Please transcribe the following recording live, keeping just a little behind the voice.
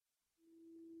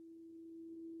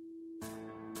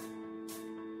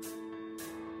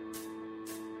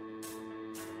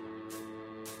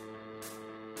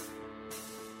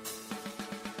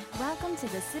Welcome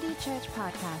to the City Church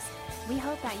Podcast. We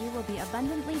hope that you will be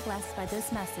abundantly blessed by this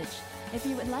message. If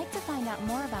you would like to find out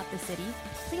more about the city,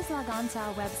 please log on to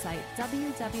our website,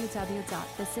 www.thecity.sg.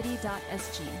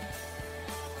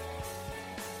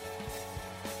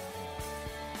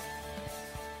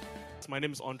 My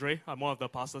name is Andre. I'm one of the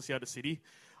pastors here at the city.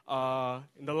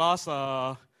 In the last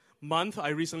month,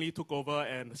 I recently took over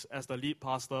as the lead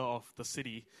pastor of the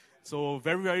city. So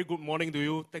very, very good morning to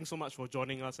you. Thanks so much for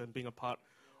joining us and being a part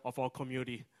of our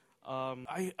community.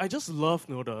 I just love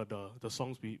the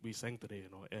songs we sang today,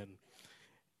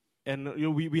 and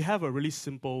we have a really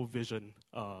simple vision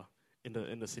in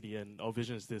the city, and our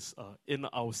vision is this: in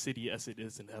our city as it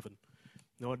is in heaven.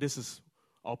 This is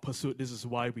our pursuit. This is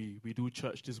why we do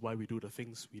church. This is why we do the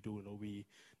things we do. We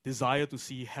desire to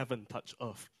see heaven touch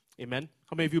earth. Amen.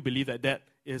 How many of you believe that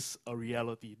is a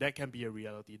reality? That can be a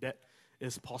reality. That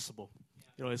is possible.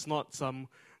 It's not some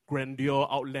grandeur,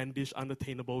 outlandish,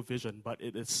 unattainable vision, but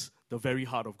it is the very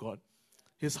heart of God.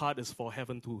 His heart is for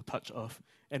heaven to touch earth.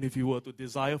 And if you were to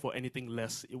desire for anything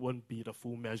less, it won't be the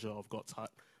full measure of God's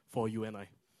heart for you and I.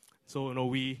 So,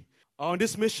 we are on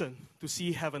this mission to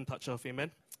see heaven touch earth.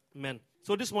 Amen? Amen.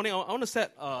 So this morning, I want to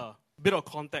set a bit of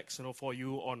context, for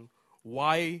you on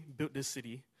why build this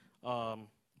city.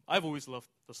 I've always loved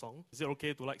the song. Is it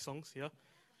okay to like songs? Yeah?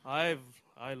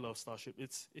 I love Starship.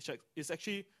 It's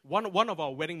actually one of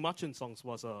our wedding marching songs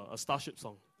was a Starship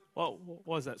song.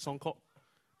 What is that song called?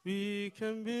 We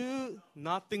can build.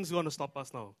 Nothing's gonna stop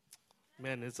us now.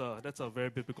 Man, that's a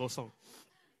very biblical song.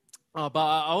 But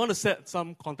I want to set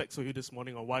some context for you this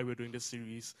morning on why we're doing this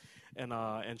series,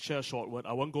 and share a short word.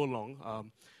 I won't go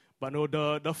long. But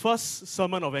the first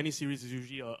sermon of any series is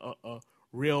usually a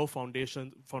real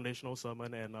foundational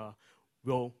sermon, and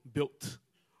we'll build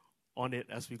on it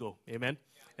as we go. Amen.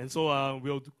 And so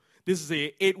this is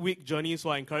a 8-week journey, so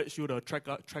I encourage you to track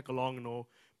along.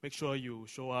 Make sure you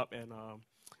show up, and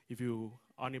if you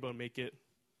aren't able to make it,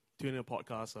 tune in the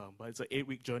podcast. But it's an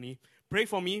 8-week journey. Pray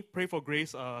for me. Pray for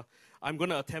Grace. I'm going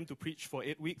to attempt to preach for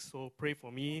 8 weeks, so pray for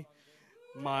me,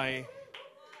 my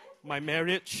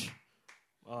marriage,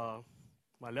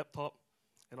 my laptop,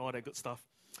 and all that good stuff.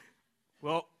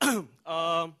 Well,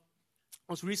 I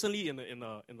was recently in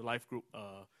the life group.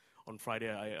 On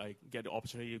Friday, I get the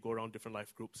opportunity to go around different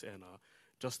life groups and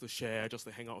just to share, just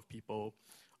to hang out with people.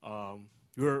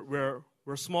 We're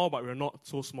small, but we're not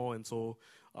so small, and so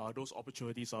those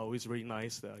opportunities are always really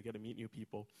nice that I get to meet new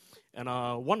people. And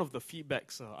one of the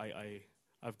feedbacks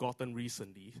I've gotten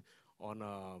recently on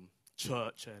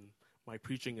church and my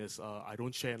preaching is I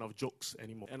don't share enough jokes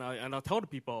anymore. And I tell the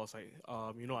people, I was like,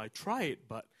 I tried,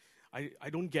 but I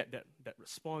don't get that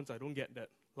response. I don't get that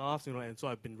laugh, and so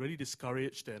I've been really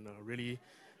discouraged and really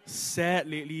sad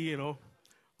lately,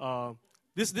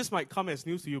 This might come as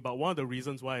news to you, but one of the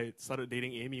reasons why I started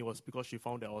dating Amy was because she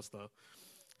found that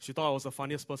she thought I was the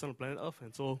funniest person on planet Earth,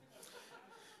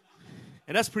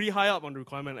 and that's pretty high up on the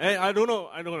requirement. And I don't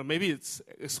know, maybe it's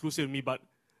exclusive to me, but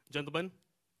gentlemen,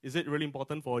 is it really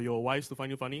important for your wives to find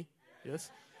you funny?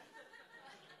 Yes?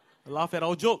 Laugh at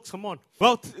our jokes, come on.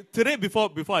 Well, today,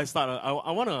 before I start,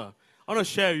 I want to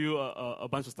share with you a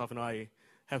bunch of stuff. I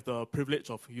have the privilege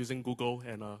of using Google,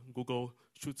 and Google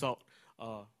shoots out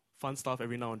fun stuff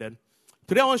every now and then.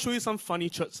 Today I want to show you some funny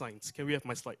church signs. Can we have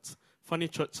my slides? Funny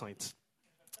church signs.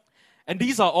 And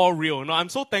these are all real. I'm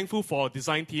so thankful for our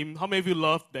design team. How many of you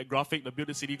love that graphic, the Build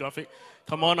the City graphic?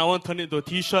 Come on, I want to turn it into a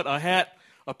t-shirt, a hat,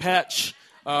 a patch.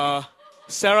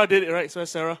 Sarah did it, right? So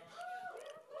Sarah.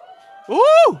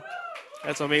 Woo!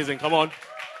 That's amazing. Come on.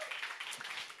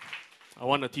 I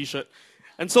want a t-shirt.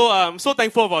 And so I'm so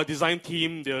thankful for our design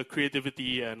team, their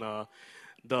creativity, and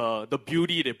the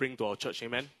beauty they bring to our church.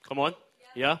 Amen? Come on.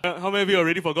 Yeah? How many of you are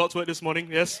ready for God's word this morning?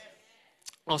 Yes?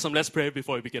 Awesome. Let's pray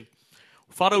before we begin.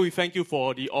 Father, we thank you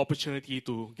for the opportunity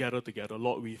to gather together.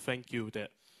 Lord, we thank you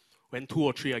that when 2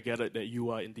 or 3 are gathered, that you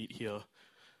are indeed here.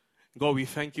 God, we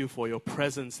thank you for your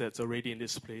presence that's already in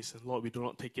this place. And Lord, we do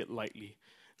not take it lightly.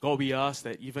 God, we ask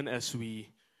that even as we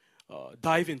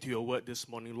dive into your word this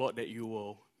morning, Lord, that you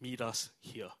will meet us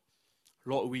here.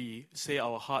 Lord, we say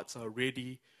our hearts are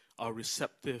ready, are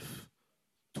receptive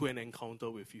to an encounter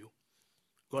with you.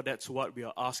 God, that's what we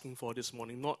are asking for this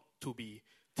morning, not to be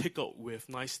tickled with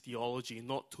nice theology,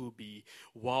 not to be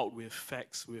wowed with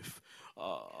facts, with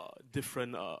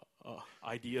different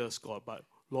ideas, God, but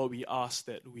Lord, we ask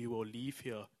that we will leave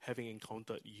here having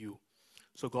encountered you.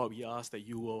 So God, we ask that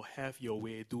you will have your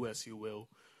way, do as you will.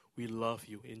 We love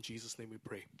you. In Jesus' name we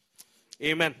pray.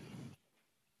 Amen.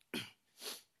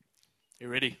 You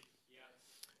ready?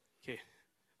 Okay.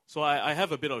 So I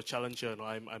have a bit of a challenge here.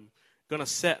 I'm going to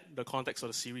set the context of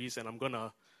the series, and I'm going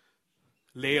to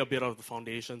lay a bit of the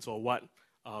foundations or what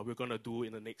we're going to do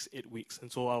in the next 8 weeks.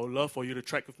 And so I would love for you to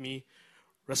track with me.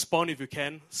 Respond if you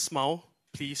can. Smile,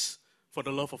 please. For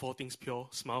the love of all things pure,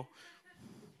 smile.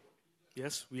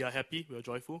 Yes, we are happy. We are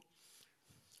joyful.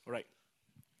 All right,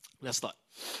 let's start.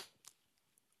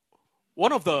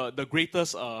 One of the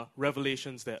greatest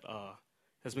revelations that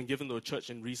has been given to the church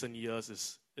in recent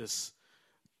years is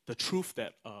the truth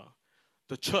that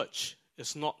the church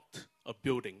is not a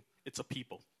building, it's a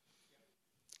people.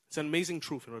 It's an amazing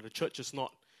truth. The church is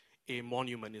not a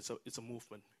monument, it's a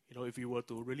movement. If you were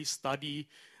to really study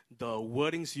the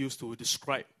wordings used to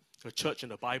describe the church in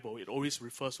the Bible, it always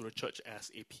refers to the church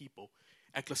as a people,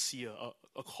 ecclesia,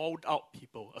 a called out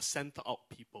people, a sent out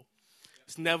people.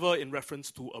 It's never in reference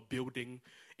to a building,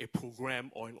 a program,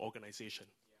 or an organization.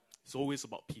 It's always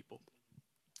about people.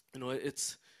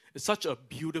 It's such a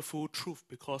beautiful truth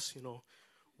because,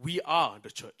 we are the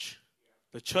church.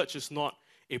 The church is not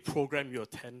a program you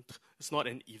attend. It's not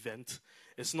an event.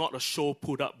 It's not a show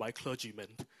put up by clergymen.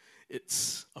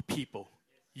 It's a people.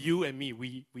 You and me,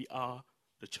 we are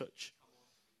the church.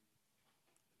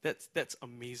 That's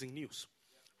amazing news.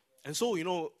 And so,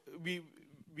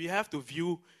 we have to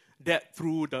view that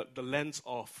through the lens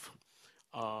of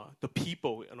the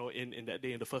people, in that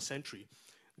day, in the first century.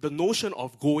 The notion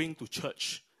of going to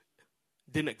church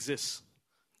didn't exist.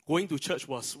 Going to church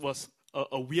was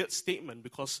a weird statement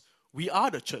because we are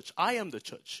the church. I am the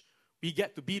church. We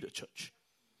get to be the church.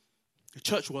 The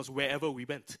church was wherever we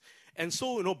went. And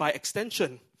so, by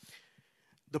extension,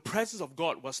 the presence of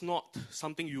God was not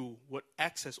something you would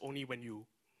access only when you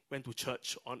went to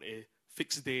church on a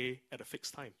fixed day at a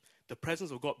fixed time. The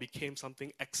presence of God became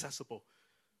something accessible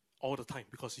all the time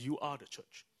because you are the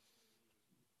church.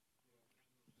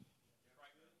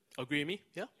 Agree with me?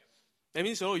 Yeah? That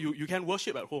means, you can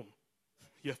worship at home.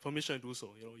 You have permission to do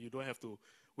so. You don't have to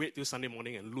wait till Sunday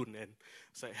morning and loon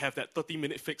and have that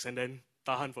 30-minute fix and then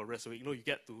tahan for the rest of the week. You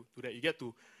get to do that. You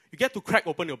get to crack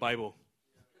open your Bible.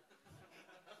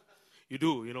 You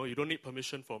do. You don't need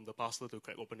permission from the pastor to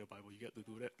crack open your Bible. You get to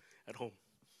do that at home.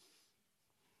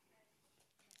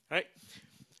 Right?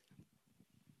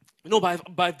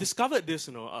 But I've discovered this,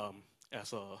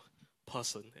 as a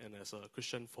person and as a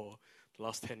Christian for the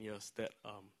last 10 years, that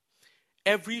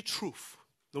every truth,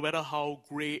 no matter how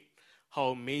great, how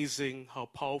amazing, how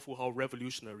powerful, how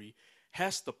revolutionary,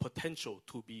 has the potential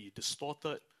to be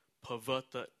distorted,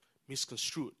 perverted,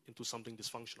 misconstrued into something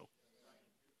dysfunctional.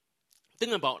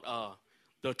 Think about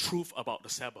the truth about the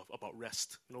Sabbath, about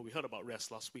rest. We heard about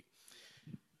rest last week.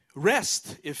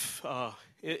 Rest, it's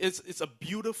a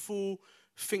beautiful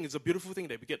thing. It's a beautiful thing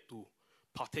that we get to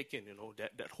partake in,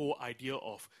 that whole idea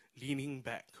of leaning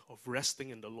back, of resting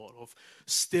in the Lord, of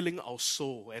stilling our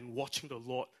soul and watching the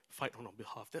Lord fight on our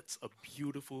behalf. That's a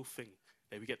beautiful thing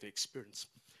that we get to experience.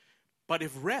 But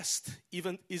if rest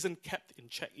even isn't kept in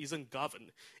check, isn't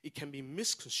governed, it can be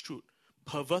misconstrued,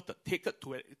 perverted, taken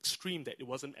to an extreme that it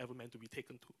wasn't ever meant to be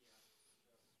taken to.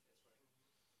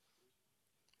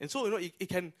 And so, it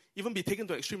can even be taken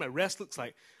to an extreme. Like rest looks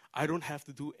like, I don't have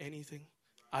to do anything.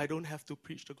 I don't have to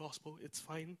preach the gospel. It's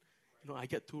fine. I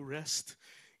get to rest.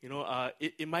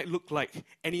 It might look like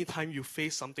anytime you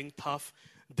face something tough,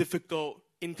 difficult,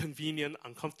 inconvenient,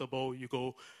 uncomfortable, you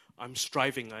go, I'm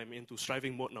striving. I'm into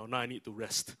striving mode now. Now I need to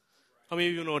rest. How many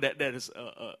of you know that is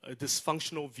a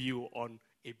dysfunctional view on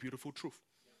a beautiful truth?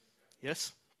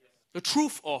 Yes? The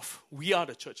truth of we are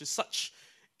the church is such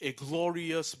a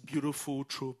glorious, beautiful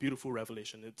truth, beautiful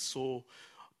revelation. It's so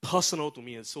personal to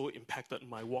me and so impacted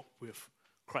my walk with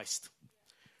Christ.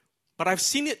 But I've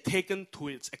seen it taken to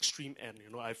its extreme end.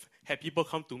 I've had people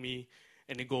come to me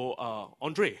and they go,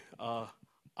 Andre,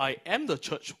 I am the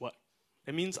church. What?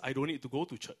 That means I don't need to go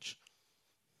to church.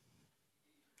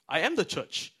 I am the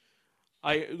church.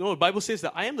 The Bible says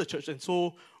that I am the church. And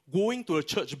so going to a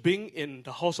church, being in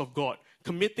the house of God,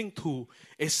 committing to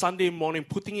a Sunday morning,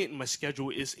 putting it in my schedule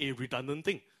is a redundant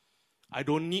thing. I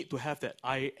don't need to have that.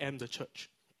 I am the church.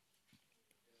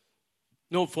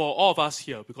 For all of us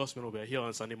here, because we're here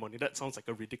on Sunday morning, that sounds like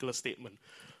a ridiculous statement.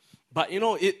 But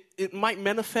it might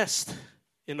manifest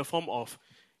in the form of,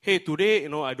 hey, today,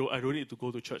 I don't need to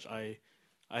go to church. I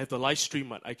have the live stream,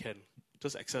 but I can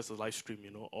just access the live stream,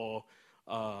 or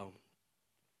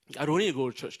I don't need to go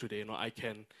to church today. I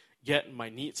can get my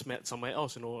needs met somewhere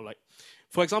else. Like,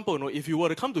 for example, if you were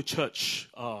to come to church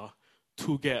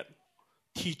to get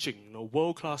teaching,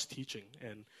 world-class teaching,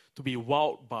 and to be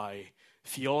wowed by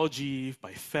theology,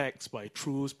 by facts, by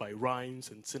truths, by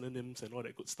rhymes and synonyms and all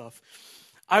that good stuff,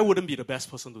 I wouldn't be the best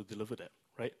person to deliver that,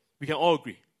 right? We can all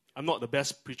agree. I'm not the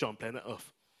best preacher on planet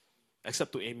Earth,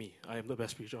 except to Amy. I am the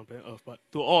best preacher on planet Earth. But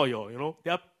to all y'all,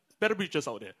 there are better preachers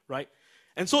out there, right?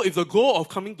 And so if the goal of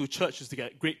coming to church is to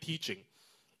get great teaching,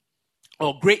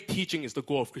 or great teaching is the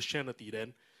goal of Christianity,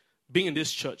 then being in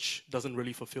this church doesn't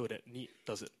really fulfill that need,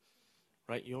 does it?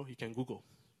 Right? You can Google.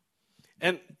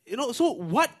 And, so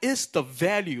what is the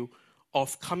value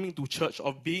of coming to church,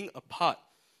 of being a part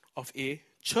of a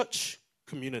church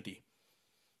community?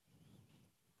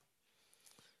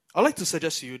 I'd like to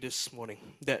suggest to you this morning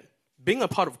that being a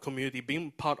part of a community,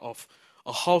 being part of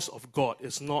a house of God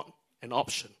is not an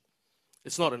option.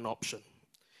 It's not an option.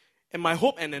 And my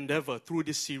hope and endeavor through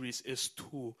this series is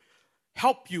to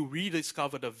help you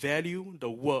rediscover the value, the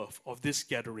worth of this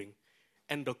gathering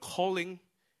and the calling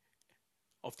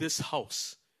of this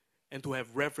house, and to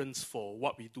have reverence for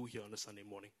what we do here on a Sunday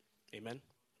morning. Amen?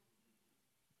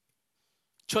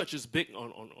 Church is big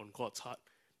on God's heart.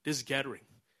 This gathering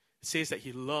says that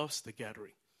He loves the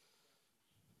gathering.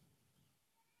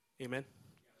 Amen?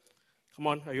 Come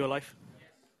on, are you alive?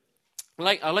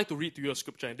 I'd like to read to you a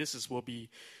scripture, and will be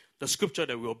the scripture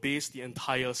that we'll base the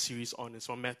entire series on. It's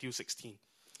from Matthew 16. It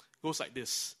goes like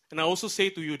this. And I also say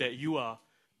to you that you are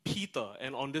Peter,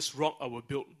 and on this rock I will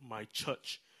build my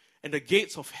church, and the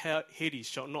gates of Hades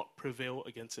shall not prevail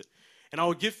against it. And I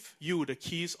will give you the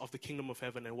keys of the kingdom of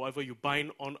heaven, and whatever you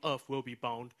bind on earth will be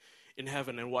bound in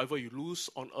heaven, and whatever you loose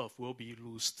on earth will be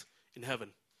loosed in heaven.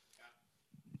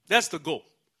 That's the goal.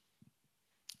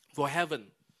 For heaven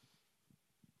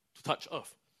to touch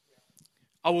earth.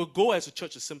 Our goal as a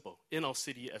church is simple, in our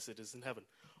city as it is in heaven.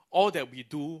 All that we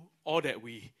do, all that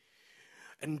we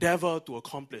endeavor to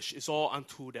accomplish is all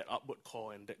unto that upward call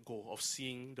and that goal of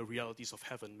seeing the realities of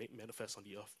heaven made manifest on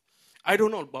the earth. I don't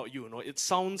know about you, it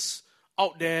sounds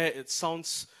out there, it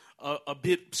sounds a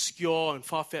bit obscure and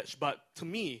far-fetched, but to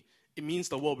me, it means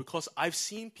the world, because I've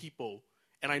seen people,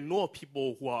 and I know of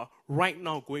people who are right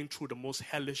now going through the most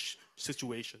hellish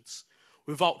situations,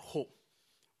 without hope,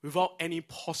 without any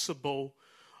possible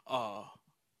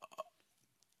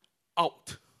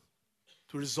out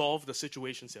to resolve the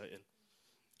situations they're in.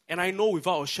 And I know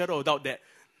without a shadow of doubt that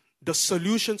the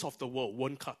solutions of the world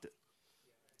won't cut it.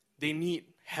 They need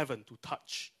heaven to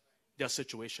touch their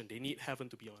situation. They need heaven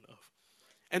to be on earth.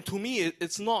 And to me,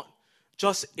 it's not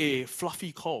just a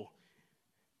fluffy call.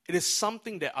 It is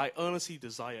something that I earnestly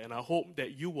desire, and I hope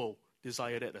that you will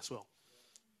desire that as well.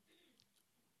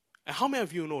 And how many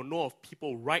of you know of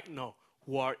people right now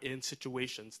who are in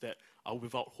situations that are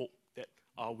without hope, that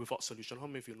are without solution? How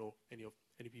many of you know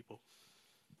any people?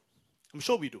 I'm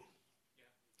sure we do.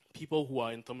 People who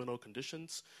are in terminal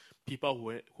conditions,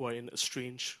 people who are in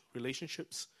estranged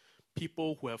relationships,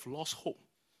 people who have lost hope,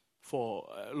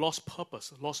 lost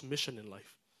purpose, lost mission in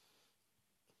life.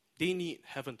 They need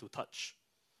heaven to touch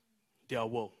their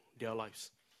world, their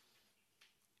lives.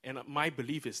 And my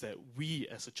belief is that we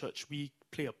as a church, we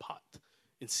play a part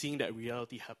in seeing that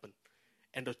reality happen.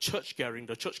 And the church gathering,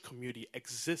 the church community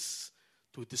exists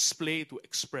to display, to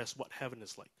express what heaven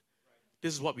is like.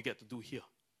 This is what we get to do here.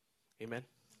 Amen?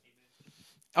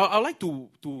 I'd like to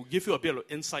give you a bit of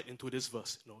insight into this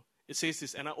verse. It says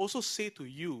this, and I also say to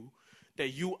you that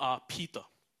you are Peter.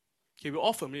 Okay, we're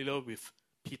all familiar with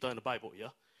Peter in the Bible, yeah?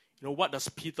 What does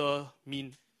Peter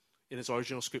mean in its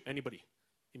original script? Anybody?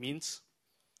 It means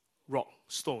rock,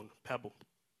 stone, pebble.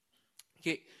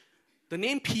 Okay, the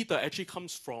name Peter actually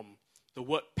comes from the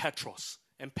word Petros.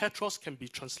 And Petros can be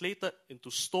translated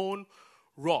into stone,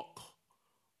 rock,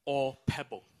 or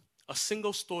pebble. A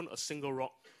single stone, a single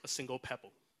rock, a single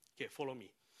pebble. Okay, follow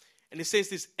me. And it says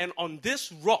this, and on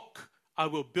this rock I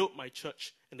will build my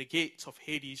church, and the gates of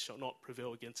Hades shall not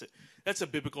prevail against it. That's a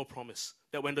biblical promise,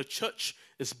 that when the church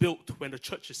is built, when the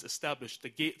church is established, the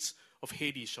gates of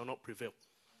Hades shall not prevail.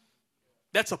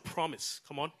 That's a promise.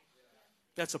 Come on.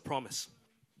 That's a promise.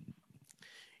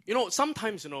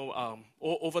 Sometimes,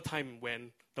 over time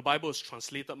when the Bible is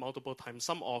translated multiple times,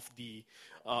 some of the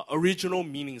original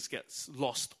meanings gets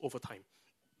lost over time.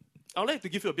 I'd like to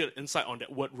give you a bit of insight on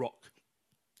that word rock.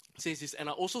 It says this, and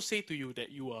I also say to you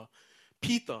that you are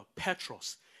Peter,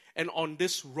 Petros, and on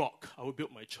this rock I will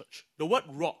build my church. The word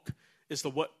rock is the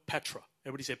word Petra.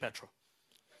 Everybody say Petra.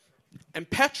 And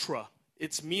Petra,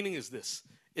 its meaning is this.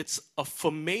 It's a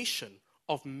formation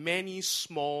of many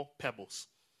small pebbles,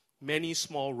 many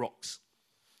small rocks.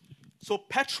 So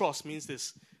Petros means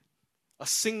this, a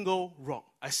single rock.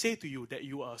 I say to you that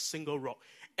you are a single rock.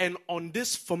 And on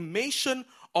this formation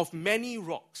of many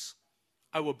rocks,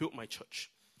 I will build my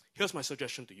church. Here's my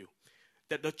suggestion to you,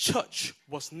 that the church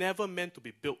was never meant to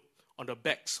be built on the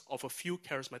backs of a few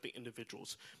charismatic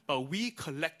individuals, but we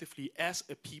collectively as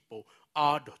a people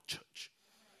are the church.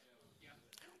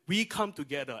 We come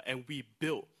together and we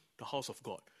build the house of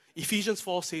God. Ephesians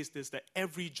 4 says this, that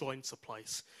every joint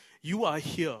supplies. You are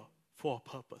here for a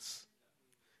purpose.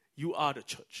 You are the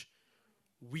church.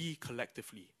 We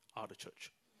collectively are the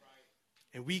church.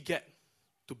 And we get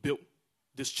to build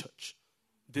this church,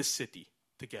 this city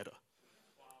together.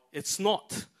 It's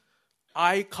not,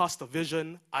 I cast a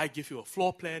vision, I give you a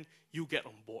floor plan, you get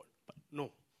on board. But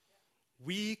no,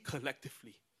 we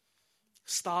collectively,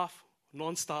 staff,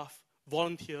 non-staff,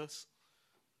 volunteers,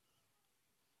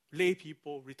 lay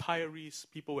people, retirees,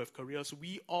 people with careers,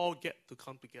 we all get to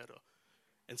come together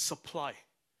and supply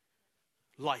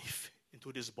life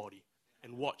into this body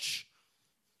and watch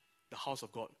the house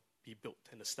of God be built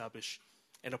and established.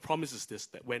 And the promise is this,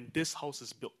 that when this house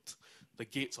is built, the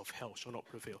gates of hell shall not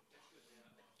prevail.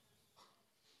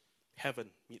 Heaven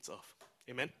meets earth.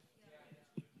 Amen?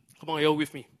 Come on, are you all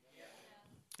with me?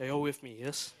 Are you all with me?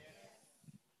 Yes?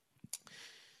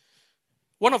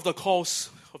 One of the calls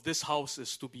of this house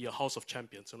is to be a house of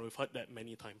champions, and we've heard that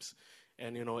many times.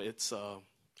 And it's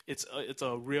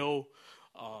a real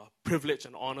privilege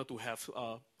and honor to have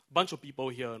a bunch of people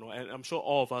here, and I'm sure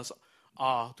all of us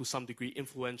are to some degree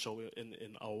influential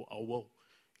in our world.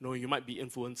 You might be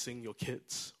influencing your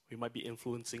kids, you might be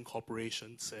influencing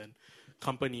corporations and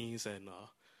companies and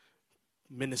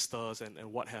ministers and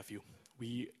what have you.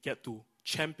 We get to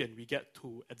champion, we get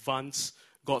to advance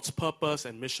God's purpose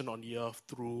and mission on the earth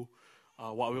through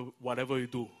whatever we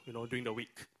do, during the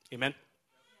week. Amen?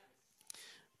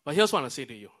 But here's what I say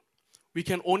to you. We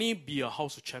can only be a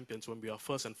house of champions when we are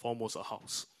first and foremost a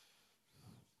house.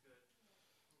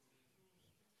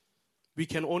 We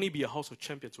can only be a house of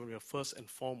champions when we are first and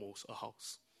foremost a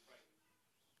house.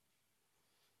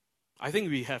 I think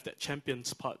we have that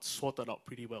champions part sorted out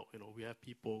pretty well. We have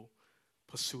people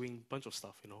pursuing a bunch of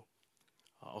stuff,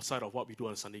 outside of what we do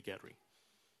on a Sunday gathering.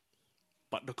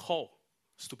 But the call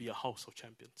is to be a house of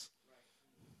champions.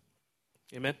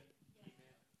 Amen?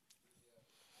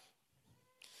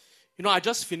 I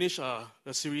just finished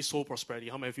the series Soul Prosperity.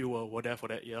 How many of you were there for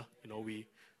that year?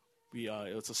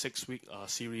 It's a 6-week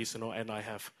series, and I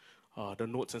have the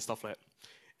notes and stuff like that.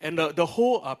 And the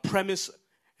whole premise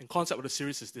and concept of the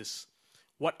series is this.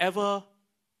 Whatever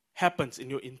happens in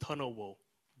your internal world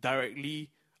directly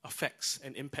affects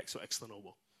and impacts your external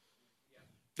world.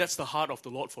 That's the heart of the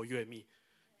Lord for you and me.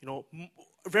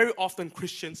 Very often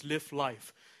Christians live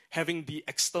life having the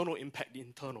external impact the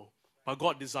internal. But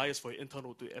God desires for your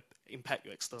internal to impact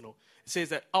your external. It says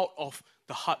that out of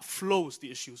the heart flows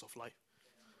the issues of life.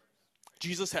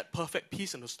 Jesus had perfect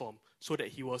peace in the storm so that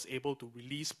he was able to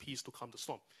release peace to calm the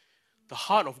storm. The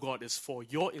heart of God is for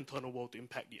your internal world to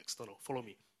impact the external. Follow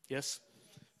me. Yes?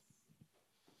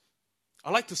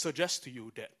 I'd like to suggest to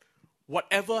you that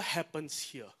whatever happens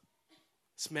here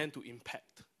is meant to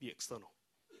impact the external.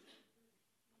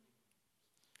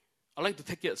 I'd like to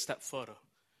take it a step further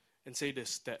and say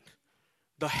this, that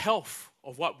the health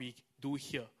of what we do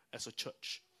here as a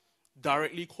church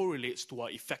directly correlates to our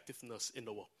effectiveness in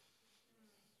the world.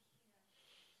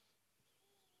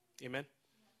 Amen?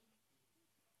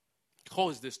 The call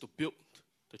is this, to build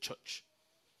the church.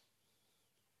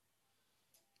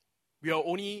 We are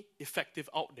only effective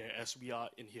out there as we are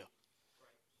in here.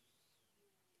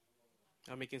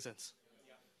 Am I making sense?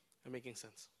 Am I making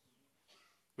sense?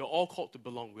 We are all called to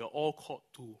belong. We are all called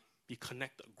to be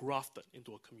connected, grafted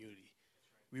into a community.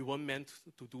 We weren't meant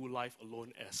to do life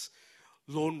alone as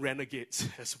lone renegades,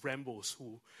 as Rambos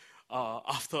who,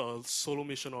 after a solo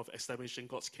mission of establishing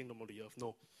God's kingdom on the earth.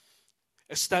 No.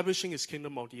 Establishing his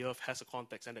kingdom on the earth has a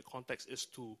context, and the context is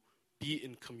to be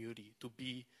in community, to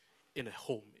be in a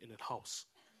home, in a house,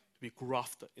 to be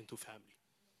grafted into family.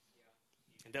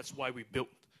 And that's why we built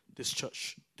this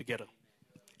church together.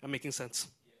 Am I making sense?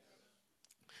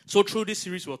 So through this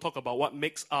series, we'll talk about what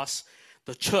makes us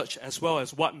the church as well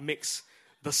as what makes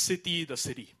the city the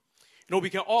city. We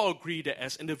can all agree that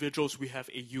as individuals, we have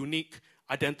a unique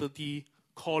identity,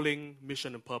 calling,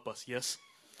 mission, and purpose, yes?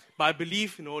 But I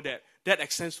believe, that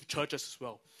extends to churches as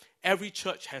well. Every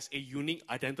church has a unique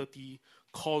identity,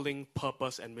 calling,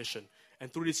 purpose, and mission.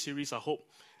 And through this series, I hope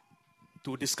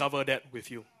to discover that with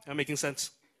you. Am I making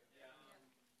sense?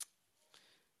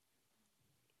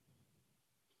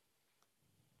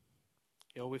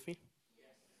 You all with me?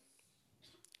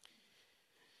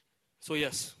 So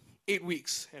yes, 8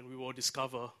 weeks, and we will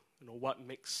discover, what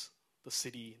makes the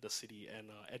city the city. And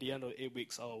at the end of 8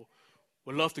 weeks,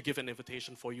 would love to give an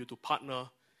invitation for you to partner,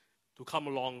 to come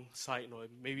alongside.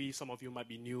 Maybe some of you might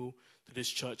be new to this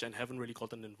church and haven't really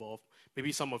gotten involved.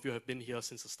 Maybe some of you have been here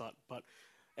since the start. But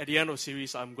at the end of the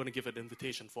series, I'm going to give an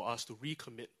invitation for us to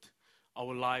recommit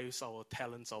our lives, our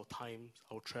talents, our time,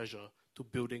 our treasure to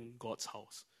building God's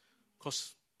house.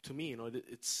 Because to me,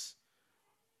 it's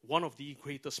one of the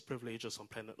greatest privileges on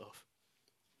planet Earth.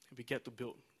 That we get to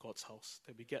build God's house.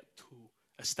 That we get to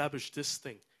establish this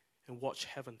thing and watch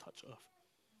heaven touch earth.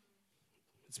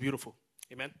 It's beautiful.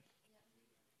 Amen?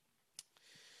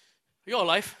 Are you all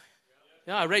alive?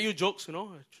 Yeah, I read you jokes,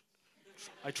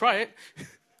 I try it.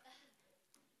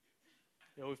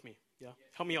 You're with me. Yeah,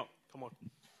 help me out. Come on.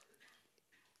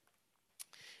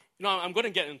 I'm going to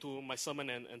get into my sermon,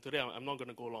 and today I'm not going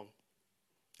to go long.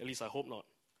 At least I hope not.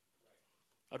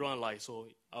 I don't want to lie, so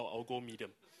I'll go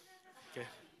medium. Okay.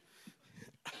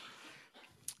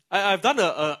 I've done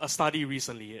a study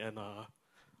recently, and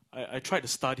I tried to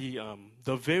study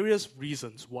the various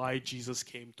reasons why Jesus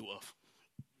came to earth.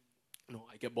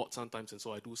 I get bored sometimes, and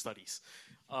so I do studies.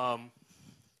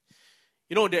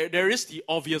 There is the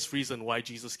obvious reason why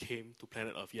Jesus came to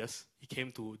planet Earth, yes? He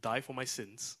came to die for my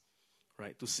sins,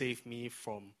 right? To save me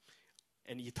from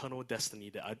an eternal destiny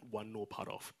that I want no part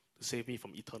of. To save me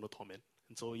from eternal torment.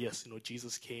 And so, yes,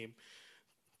 Jesus came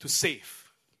to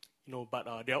save.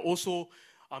 But there are also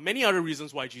many other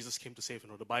reasons why Jesus came to save.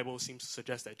 The Bible seems to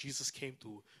suggest that Jesus came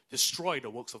to destroy the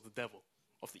works of the devil,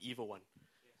 of the evil one.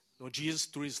 Jesus,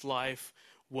 through his life,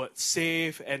 would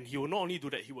save, and he would not only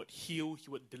do that, he would heal, he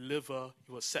would deliver,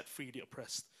 he would set free the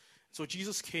oppressed. So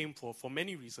Jesus came for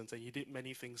many reasons, and he did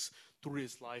many things through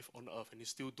his life on earth, and he's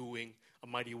still doing a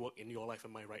mighty work in your life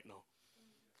and mine right now.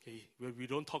 Okay, we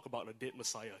don't talk about a dead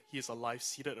Messiah. He is alive,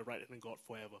 seated at the right hand of God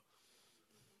forever.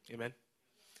 Amen.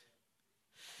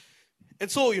 And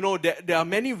so, there are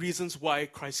many reasons why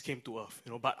Christ came to earth,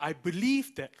 but I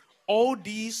believe that all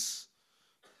these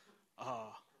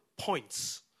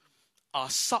points are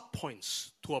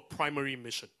sub-points to a primary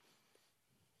mission.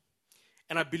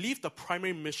 And I believe the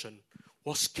primary mission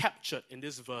was captured in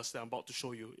this verse that I'm about to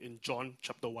show you in John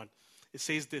chapter 1. It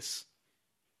says this: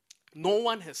 "No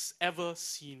one has ever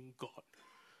seen God,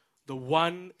 the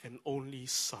one and only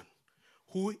Son,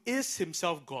 who is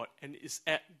himself God and is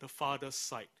at the Father's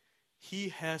side. He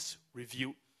has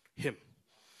revealed him."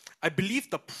 I believe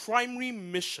the primary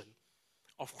mission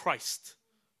of Christ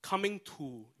coming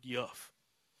to the earth,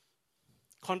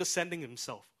 condescending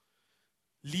himself,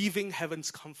 leaving heaven's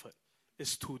comfort,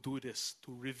 is to do this,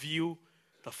 to reveal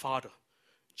the Father.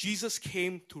 Jesus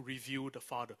came to reveal the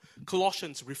Father.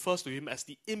 Colossians refers to him as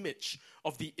the image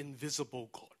of the invisible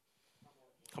God.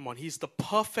 Come on, he's the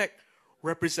perfect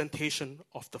representation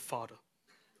of the Father.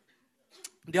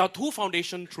 There are two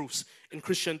foundation truths in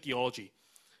Christian theology.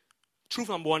 Truth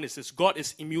number one is this: God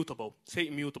is immutable. Say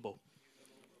immutable.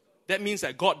 That means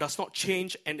that God does not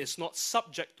change and is not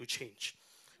subject to change.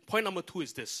 Point number two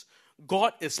is this: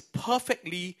 God is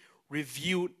perfectly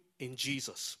revealed in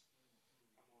Jesus.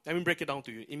 Let me break it down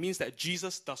to you. It means that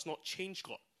Jesus does not change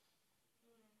God.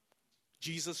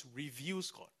 Jesus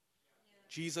reveals God.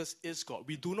 Jesus is God.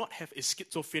 We do not have a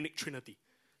schizophrenic trinity.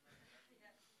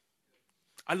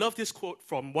 I love this quote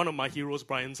from one of my heroes,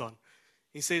 Brian Zahn.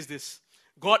 He says this: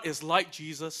 God is like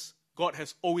Jesus. God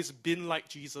has always been like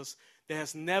Jesus. There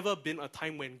has never been a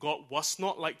time when God was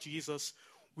not like Jesus.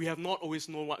 We have not always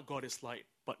known what God is like,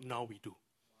 but now we do.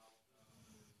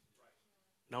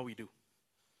 Now we do.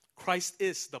 Christ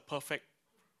is the perfect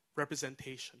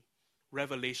representation,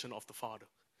 revelation of the Father.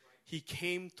 He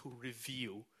came to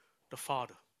reveal the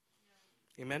Father.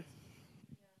 Amen?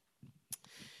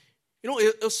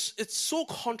 It's so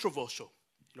controversial.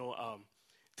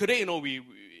 Today,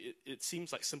 it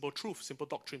seems like simple truth, simple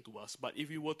doctrine to us. But if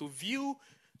you were to view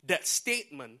that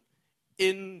statement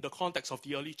in the context of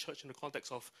the early church, in the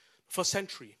context of first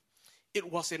century,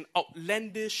 it was an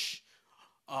outlandish,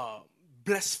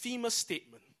 blasphemous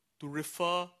statement to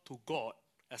refer to God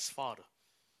as Father.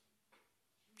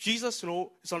 Jesus,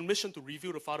 is on mission to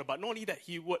reveal the Father, but not only that,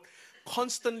 he would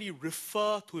constantly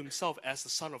refer to himself as the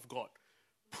Son of God,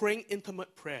 praying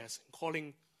intimate prayers and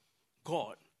calling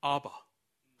God Abba,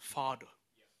 Father.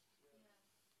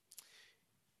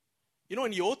 In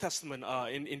the Old Testament,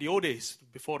 in the old days,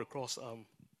 before the cross,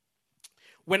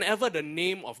 whenever the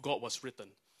name of God was written,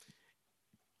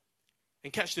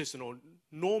 and catch this,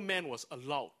 no man was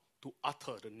allowed to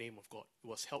utter the name of God. It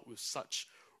was held with such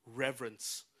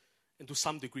reverence and to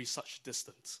some degree such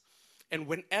distance. And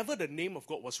whenever the name of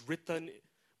God was written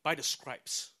by the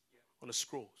scribes on the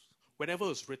scrolls, whenever it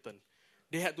was written,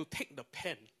 they had to take the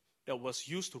pen that was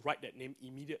used to write that name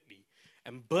immediately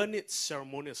and burn it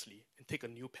ceremoniously and take a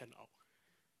new pen out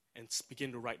and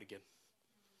begin to write again.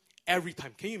 Every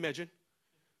time. Can you imagine?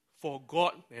 For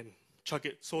God, and chug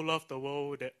it, so loved the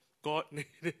world that God,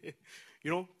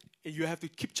 you have to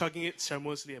keep chugging it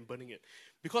ceremoniously and burning it.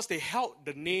 Because they held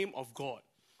the name of God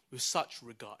with such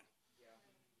regard.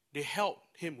 They held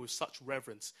him with such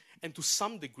reverence and to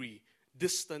some degree,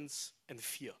 distance and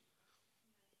fear.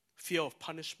 Fear of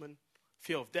punishment,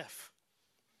 fear of death.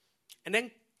 And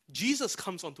then Jesus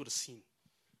comes onto the scene.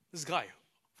 This guy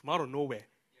from out of nowhere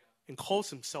and calls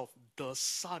himself the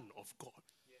Son of God.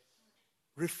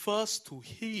 Refers to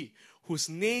he whose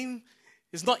name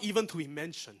is not even to be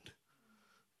mentioned,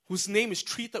 whose name is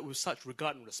treated with such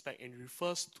regard and respect, and he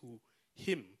refers to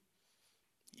him,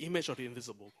 the image of the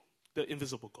invisible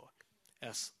God,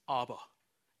 as Abba,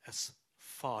 as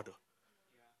Father.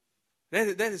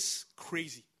 That is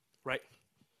crazy, right?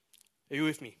 Are you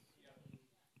with me?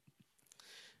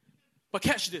 But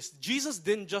catch this, Jesus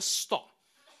didn't just stop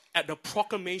at the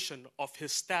proclamation of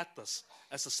his status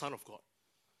as the Son of God.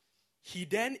 He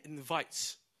then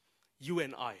invites you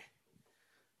and I,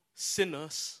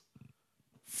 sinners,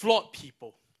 flawed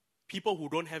people, people who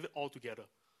don't have it all together,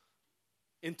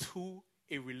 into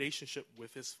a relationship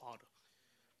with his Father.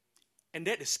 And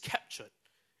that is captured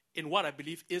in what I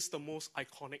believe is the most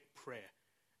iconic prayer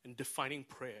and defining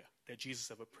prayer that Jesus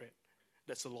ever prayed.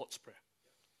 That's the Lord's Prayer.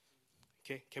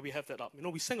 Okay, can we have that up?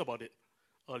 We sang about it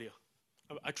earlier.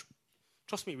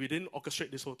 Trust me, we didn't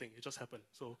orchestrate this whole thing. It just happened.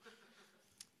 So,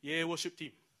 yeah, worship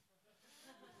team.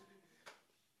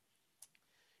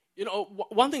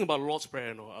 One thing about the Lord's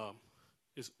Prayer,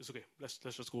 is okay. Let's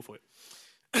just go for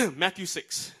it. Matthew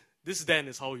 6. This then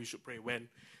is how you should pray. When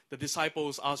the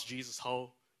disciples asked Jesus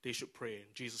how they should pray,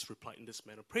 and Jesus replied in this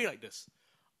manner. Pray like this.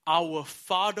 Our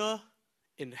Father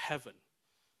in heaven,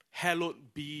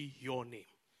 hallowed be your name.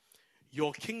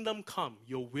 Your kingdom come,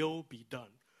 your will be done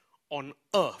on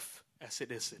earth as it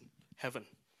is in heaven.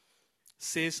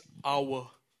 Says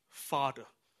our Father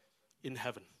in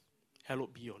heaven,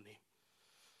 hallowed be your name.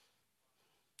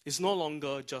 It's no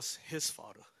longer just his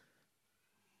Father,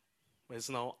 but it's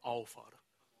now our Father.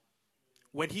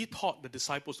 When he taught the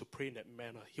disciples to pray in that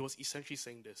manner, he was essentially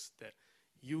saying this, that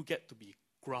you get to be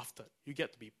grafted, you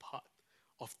get to be part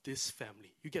of this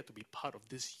family, you get to be part of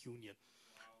this union.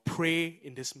 Pray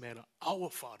in this manner, our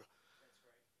Father.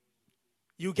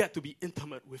 You get to be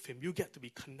intimate with him. You get to be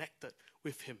connected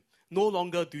with him. No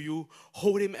longer do you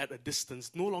hold him at a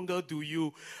distance. No longer do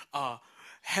you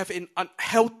have an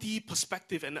unhealthy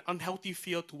perspective and an unhealthy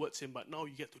fear towards him, but now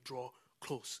you get to draw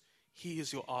close. He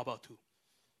is your Abba too.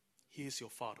 He is your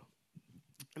Father.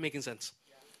 Am I making sense?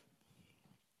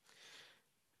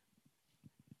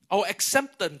 Our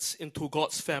acceptance into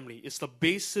God's family is the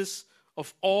basis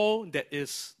of all that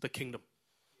is the kingdom.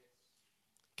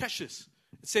 Catch this.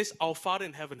 It says, our Father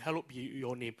in heaven, hallowed be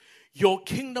your name. Your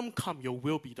kingdom come, your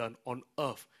will be done on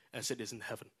earth as it is in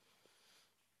heaven.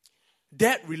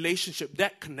 That relationship,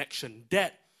 that connection,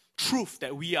 that truth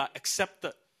that we are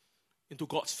accepted into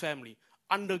God's family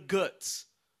undergirds,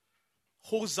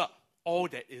 holds up all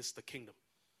that is the kingdom.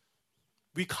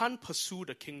 We can't pursue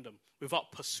the kingdom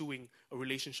without pursuing a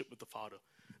relationship with the Father.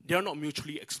 They are not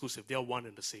mutually exclusive. They are one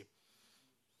and the same.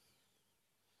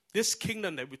 This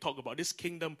kingdom that we talk about, this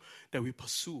kingdom that we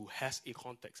pursue has a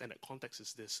context, and that context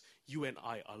is this. You and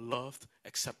I are loved,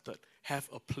 accepted, have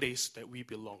a place that we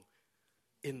belong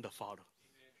in the Father.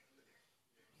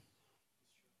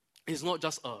 It's not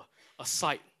just a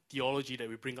side theology that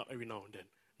we bring up every now and then.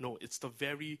 No, it's the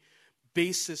very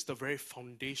basis, the very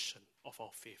foundation of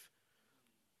our faith.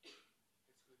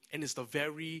 And it's the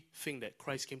very thing that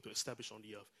Christ came to establish on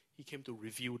the earth. He came to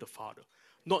reveal the Father.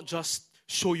 Not just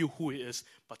show you who he is,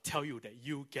 but tell you that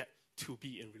you get to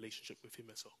be in relationship with him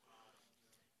as well.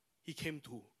 He came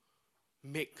to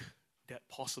make that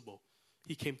possible.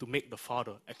 He came to make the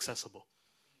Father accessible.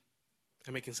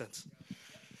 Am I making sense?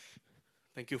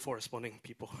 Thank you for responding,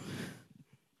 people.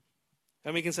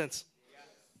 Am I making sense?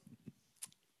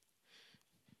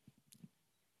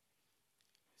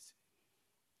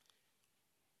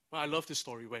 Well, I love this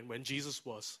story when Jesus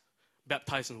was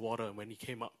baptized in water, and when he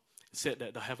came up, it said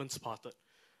that the heavens parted,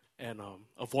 and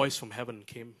a voice from heaven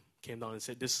came down and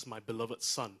said, "This is my beloved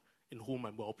Son, in whom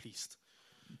I'm well pleased."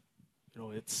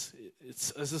 It's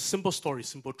a simple story,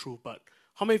 simple truth, but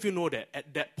how many of you know that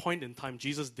at that point in time,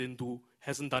 Jesus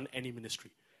hasn't done any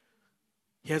ministry?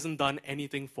 He hasn't done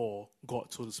anything for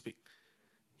God, so to speak.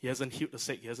 He hasn't healed the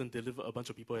sick, he hasn't delivered a bunch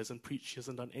of people, he hasn't preached, he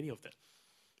hasn't done any of that.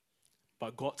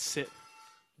 But God said,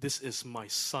 "This is my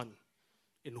Son,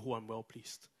 in whom I'm well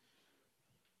pleased."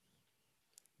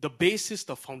 The basis,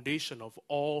 the foundation of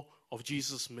all of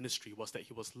Jesus' ministry was that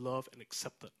he was loved and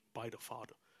accepted by the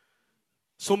Father.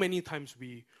 So many times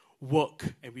we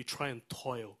work and we try and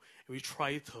toil and we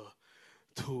try to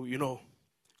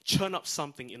churn up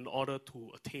something in order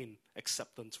to attain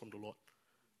acceptance from the Lord.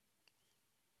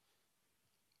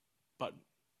 But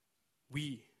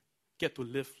we get to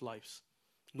live lives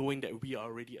knowing that we are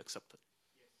already accepted.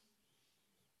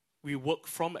 We work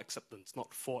from acceptance,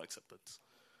 not for acceptance.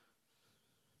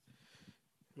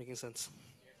 Making sense?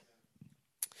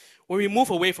 When we move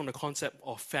away from the concept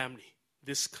of family,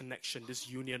 this connection, this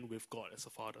union with God as a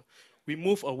Father. We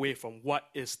move away from what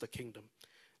is the kingdom.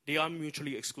 They are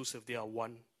mutually exclusive. They are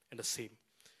one and the same.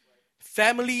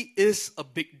 Family is a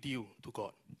big deal to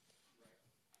God.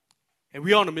 And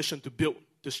we are on a mission to build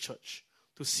this church,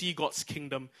 to see God's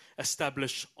kingdom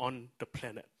established on the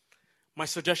planet. My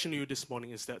suggestion to you this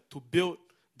morning is that to build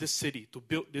this city, to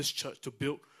build this church, to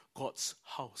build God's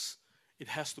house, it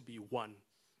has to be one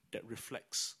that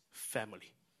reflects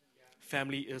family.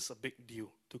 Family is a big deal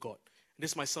to God. And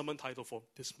this is my sermon title for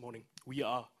this morning. We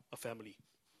are a family.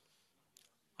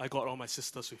 I got all my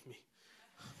sisters with me.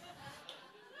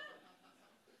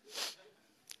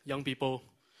 Young people,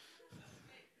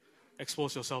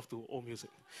 expose yourself to old music.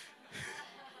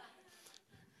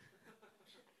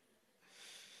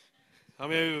 How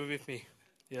many of you with me?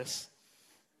 Yes.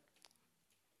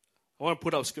 I want to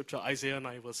put out scripture, Isaiah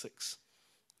 9 verse 6.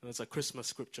 And it's a Christmas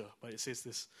scripture, but it says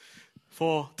this.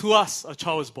 For to us a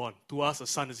child is born, to us a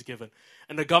son is given,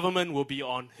 and the government will be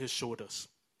on his shoulders.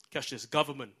 Catch this,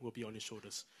 government will be on his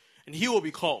shoulders. And he will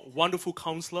be called Wonderful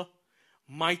Counselor,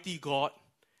 Mighty God,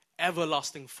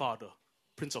 Everlasting Father,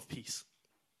 Prince of Peace.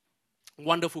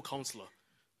 Wonderful Counselor,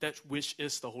 that which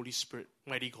is the Holy Spirit,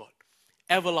 Mighty God,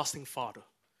 Everlasting Father,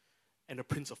 and the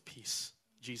Prince of Peace,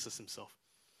 Jesus himself.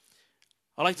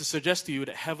 I'd like to suggest to you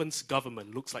that heaven's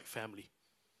government looks like family.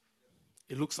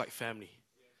 It looks like family.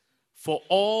 For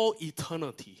all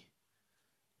eternity,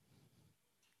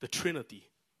 the Trinity,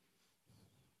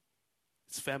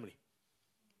 it's family.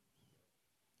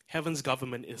 Heaven's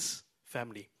government is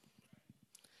family.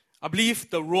 I believe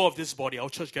the role of this body, our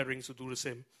church gatherings will do the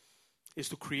same, is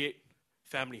to create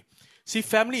family. See,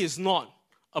 family is not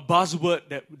a buzzword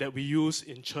that we use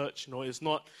in church. You know, it's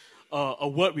not a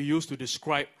word we use to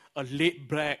describe a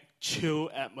laid-back, chill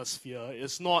atmosphere.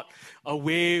 It's not a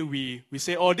way we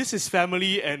say, oh, this is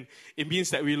family, and it means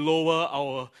that we lower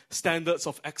our standards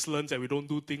of excellence and we don't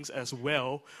do things as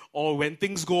well. Or when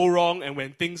things go wrong and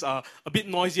when things are a bit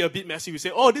noisy, a bit messy, we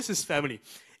say, oh, this is family.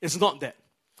 It's not that.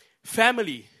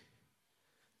 Family,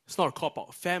 it's not a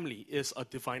cop-out. Family is a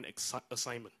divine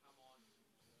assignment.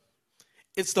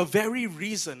 It's the very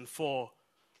reason for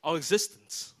our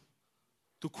existence,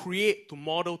 to create, to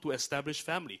model, to establish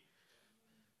family.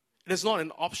 It is not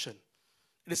an option.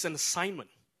 It is an assignment.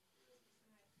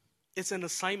 It's an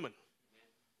assignment.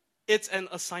 It's an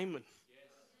assignment.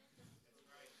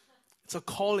 It's a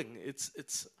calling.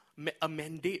 It's a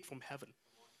mandate from heaven.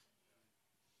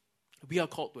 We are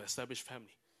called to establish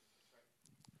family.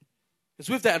 It's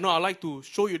with that, I'd like to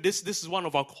show you this. This is one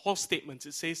of our core statements.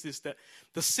 It says this, that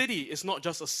the city is not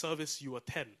just a service you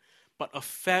attend, but a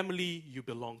family you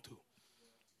belong to.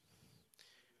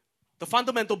 The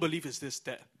fundamental belief is this,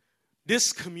 that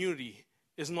this community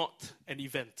is not an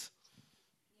event.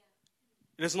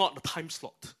 It is not a time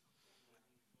slot.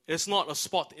 It is not a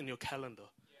spot in your calendar.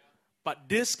 But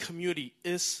this community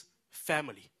is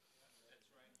family.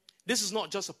 This is not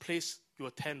just a place you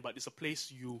attend, but it's a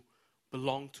place you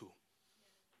belong to.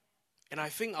 And I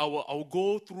think I'll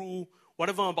go through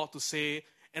whatever I'm about to say,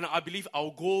 and I believe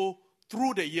I'll go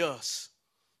through the years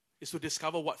is to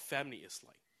discover what family is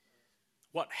like.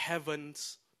 What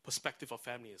heaven's perspective of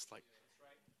family is like.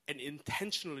 And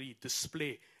intentionally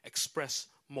display, express,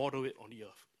 model it on the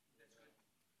earth.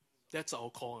 That's our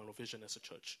call and our vision as a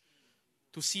church.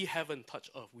 To see heaven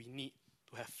touch earth, we need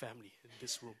to have family in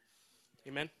this room.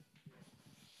 Amen?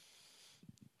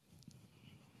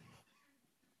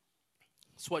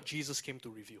 It's what Jesus came to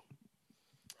reveal.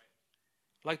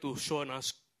 I'd like to show another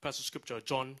passage of scripture,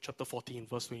 John chapter 14,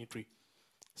 verse 23. It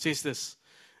says this,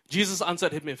 Jesus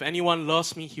answered him, if anyone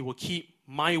loves me, he will keep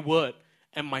my word,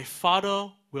 and my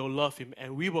Father will love him,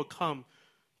 and we will come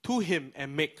to him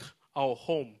and make our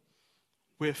home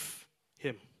with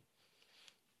him.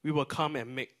 We will come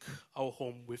and make our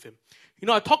home with him. You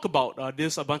know, I talk about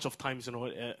this a bunch of times,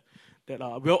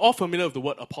 that we're all familiar with the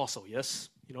word apostle, yes?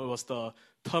 You know, it was the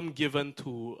term given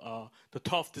to the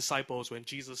 12 disciples when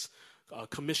Jesus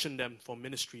commissioned them for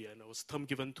ministry, and it was a term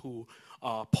given to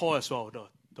Paul as well,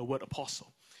 the word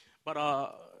apostle. But,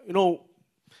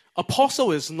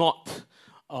 apostle is not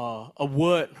a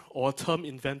word or a term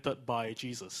invented by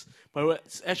Jesus, but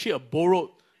it's actually a borrowed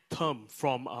term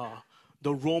from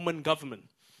the Roman government.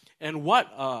 And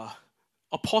what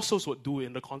apostles would do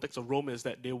in the context of Rome is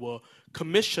that they were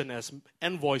commissioned as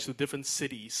envoys to different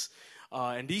cities.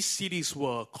 And these cities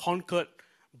were conquered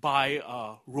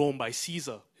by Rome, by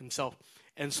Caesar himself.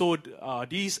 And so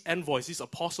these envoys, these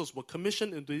apostles, were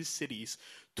commissioned into these cities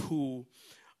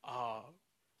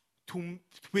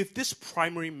with this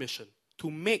primary mission, to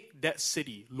make that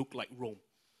city look like Rome.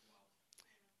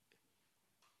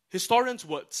 Historians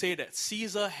would say that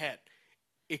Caesar had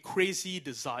a crazy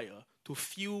desire to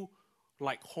feel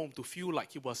like home, to feel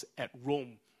like he was at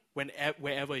Rome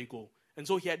wherever he go. And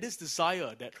so he had this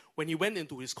desire that when he went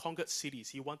into his conquered cities,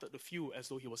 he wanted to feel as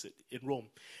though he was in Rome.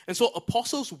 And so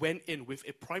apostles went in with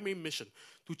a primary mission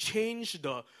to change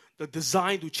the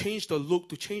design, to change the look,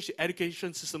 to change the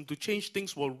education system, to change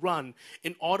things will run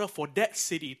in order for that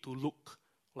city to look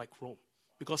like Rome.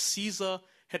 Because Caesar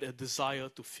had a desire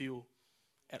to feel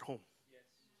at home.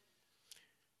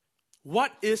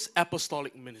 What is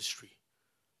apostolic ministry?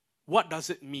 What does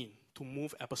it mean to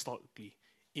move apostolically?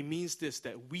 It means this,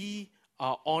 that we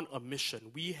are on a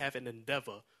mission. We have an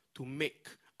endeavor to make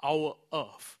our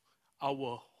earth,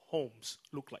 our homes,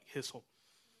 look like his home,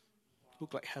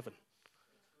 look like heaven.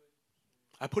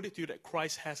 I put it to you that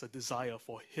Christ has a desire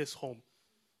for his home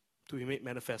to be made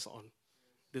manifest on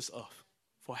this earth,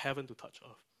 for heaven to touch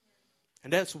earth.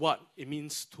 And that's what it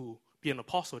means to be an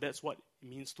apostle. That's what it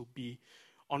means to be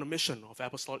on a mission of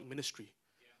apostolic ministry,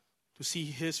 to see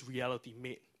his reality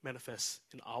made manifest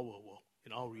in our world,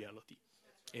 in our reality.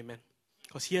 Amen.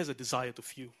 Because he has a desire to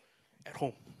feel at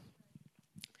home.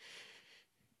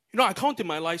 You know, I count in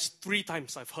my life 3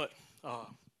 times I've heard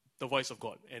the voice of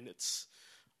God. And it's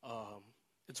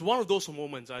one of those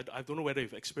moments, I don't know whether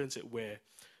you've experienced it, where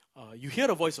you hear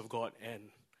the voice of God and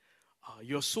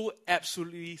you're so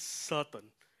absolutely certain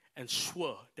and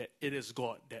sure that it is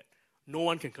God that no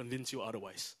one can convince you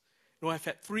otherwise. You know, I've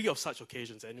had 3 of such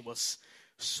occasions, and it was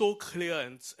so clear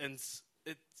and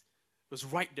it was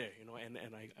right there, you know, and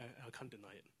I can't deny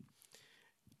it.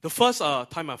 The first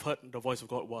time I've heard the voice of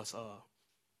God was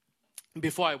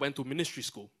before I went to ministry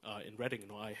school in Reading. You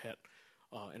know, I had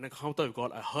an encounter with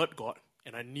God. I heard God,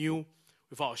 and I knew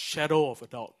without a shadow of a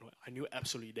doubt, you know, I knew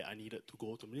absolutely that I needed to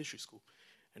go to ministry school.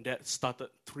 And that started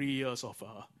 3 years of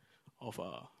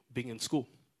being in school.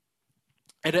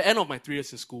 At the end of my 3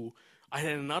 years in school, I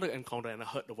had another encounter and I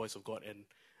heard the voice of God. And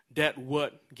that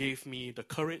word gave me the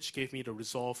courage, gave me the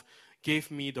resolve,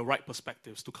 gave me the right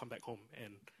perspectives to come back home.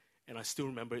 And I still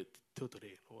remember it till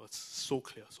today. You know, it's so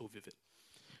clear, so vivid.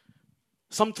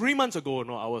 Some 3 months ago, you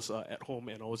know, I was at home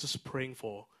and I was just praying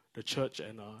for the church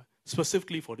and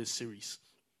specifically for this series.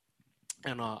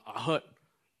 And I heard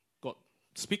God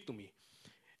speak to me.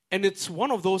 And it's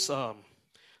one of those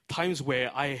times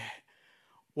where I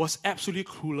was absolutely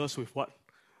clueless with what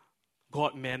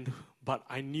God meant, but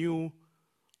I knew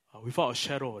without a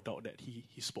shadow of a doubt that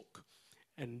He spoke.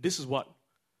 And this is what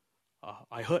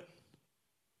I heard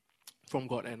from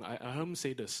God. And I heard Him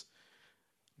say this,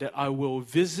 that I will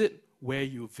visit where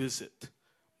you visit,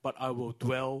 but I will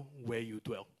dwell where you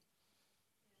dwell.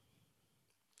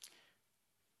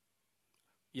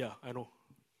 Yeah, I know.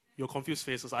 Your confused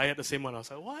faces. I had the same one. I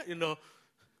was like, what? You know,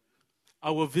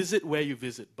 I will visit where you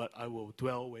visit, but I will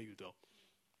dwell where you dwell.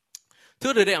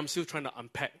 Till today, I'm still trying to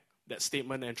unpack that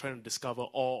statement and trying to discover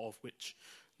all of which,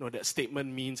 you know, that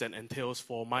statement means and entails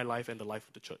for my life and the life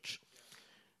of the church.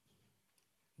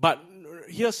 But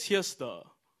here's the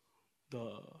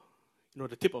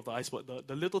tip of the iceberg,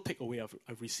 the little takeaway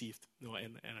I've received, you know,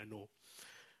 and I know.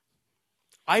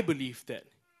 I believe that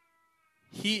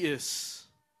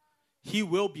He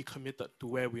will be committed to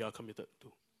where we are committed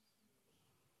to.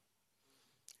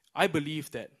 I believe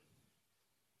that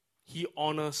He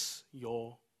honors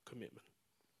your commitment.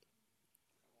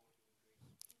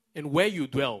 And where you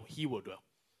dwell, He will dwell.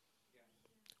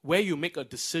 Where you make a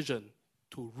decision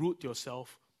to root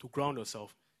yourself, to ground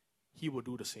yourself, He will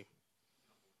do the same.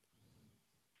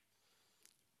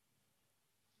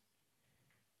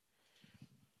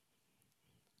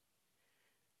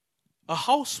 A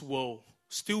house will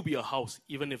still be a house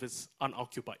even if it's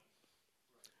unoccupied.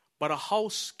 But a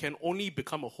house can only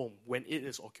become a home when it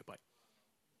is occupied.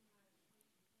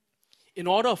 In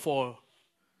order for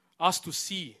us to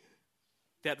see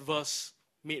that verse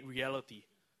made reality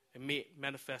and made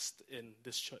manifest in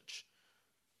this church,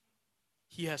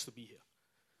 He has to be here.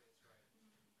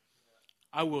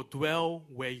 I will dwell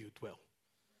where you dwell.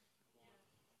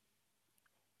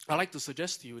 I'd like to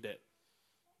suggest to you that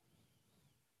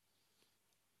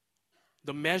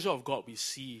the measure of God we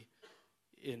see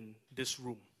in this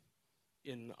room,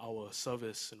 in our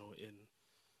service, you know, in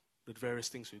the various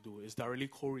things we do, is directly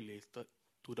correlated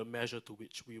to the measure to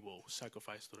which we will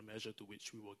sacrifice, to the measure to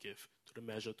which we will give, to the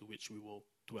measure to which we will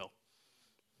dwell.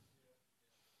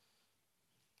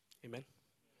 Amen?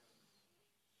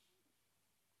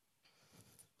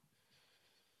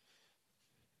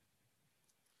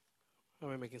 Am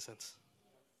I making sense?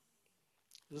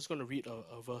 I'm just going to read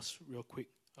a verse real quick.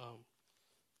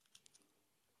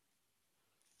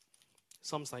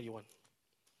 Psalms 91.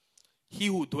 He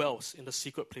who dwells in the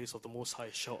secret place of the Most High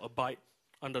shall abide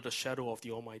under the shadow of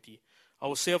the Almighty. I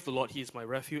will say of the Lord, He is my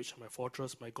refuge, my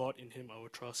fortress, my God, in Him I will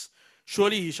trust.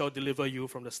 Surely He shall deliver you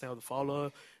from the snare of the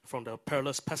fowler, from the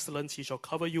perilous pestilence. He shall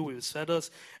cover you with His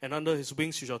feathers, and under His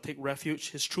wings you shall take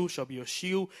refuge. His truth shall be your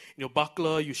shield and your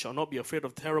buckler. You shall not be afraid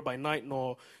of terror by night,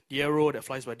 nor the arrow that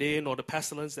flies by day, nor the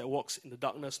pestilence that walks in the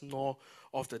darkness, nor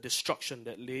of the destruction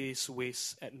that lays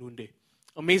waste at noonday.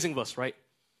 Amazing verse, right?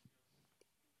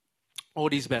 All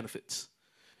these benefits.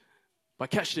 But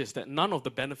catch this, that none of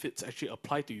the benefits actually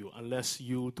apply to you unless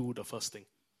you do the first thing,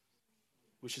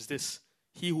 which is this: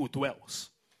 He who dwells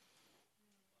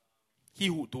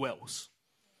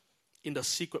in the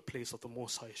secret place of the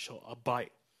Most High shall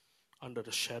abide under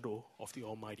the shadow of the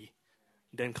Almighty.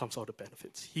 Then comes all the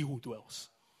benefits. He who dwells.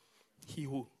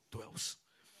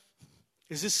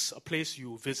 Is this a place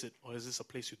you visit, or is this a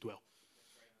place you dwell?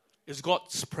 Is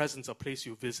God's presence a place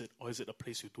you visit, or is it a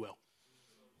place you dwell?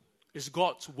 Is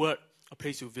God's word a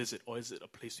place you visit, or is it a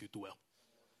place you dwell?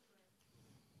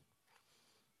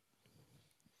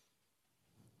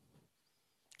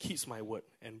 Keeps my word,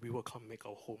 and we will come make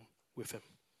our home with Him.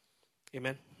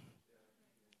 Amen.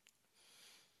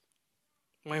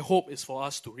 My hope is for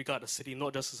us to regard the city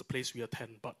not just as a place we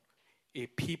attend, but a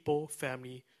people,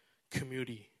 family,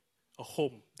 community, a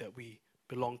home that we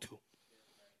belong to.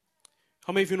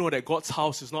 How many of you know that God's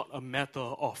house is not a matter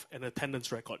of an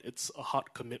attendance record? It's a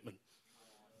heart commitment.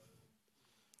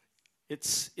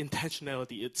 It's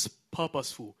intentionality. It's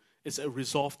purposeful. It's a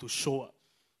resolve to show up,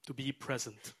 to be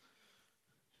present.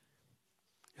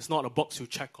 It's not a box you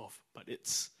check off, but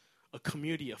it's a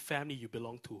community, a family you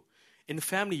belong to. In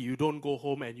family, you don't go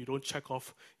home and you don't check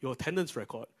off your attendance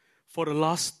record. For the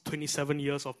last 27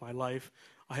 years of my life,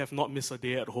 I have not missed a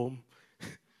day at home.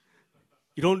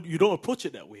 You don't approach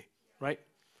it that way, right?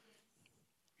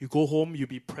 You go home, you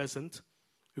be present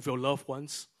with your loved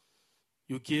ones.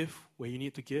 You give where you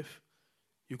need to give.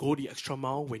 You go the extra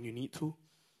mile when you need to.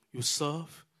 You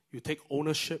serve. You take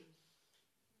ownership.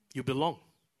 You belong.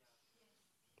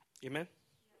 Amen?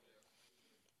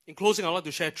 In closing, I'd like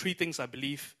to share 3 things I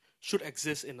believe should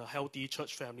exist in a healthy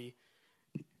church family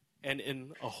and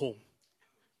in a home.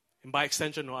 And by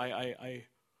extension, I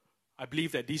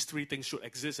believe that these 3 things should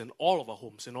exist in all of our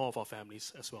homes, in all of our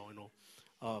families as well.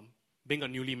 Being a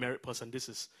newly married person, this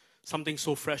is something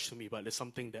so fresh to me, but it's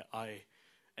something that I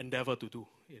endeavor to do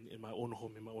in my own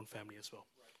home, in my own family as well.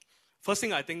 First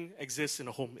thing I think exists in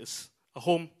a home is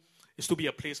to be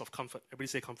a place of comfort. Everybody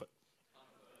say comfort.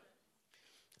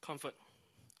 Comfort.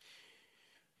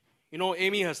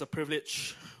 Amy has the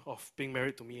privilege of being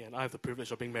married to me, and I have the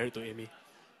privilege of being married to Amy.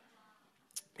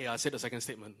 Yeah, I said the second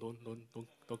statement.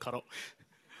 Don't cut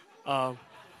out.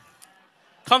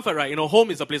 Comfort, right? Home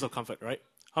is a place of comfort, right?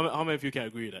 How many of you can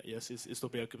agree with that? Yes, it's to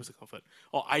be a place of comfort.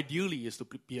 Or ideally, it's to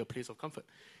be a place of comfort.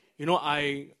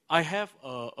 I have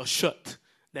a shirt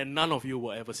that none of you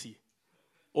will ever see.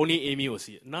 Only Amy will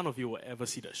see it. None of you will ever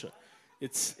see that shirt.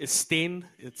 It's stained.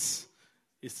 It's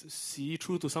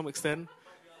see-through to some extent.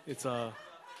 It's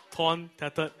torn,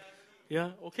 tattered.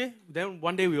 Yeah, okay. Then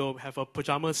one day we will have a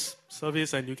pajamas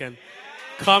service and you can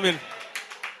come in.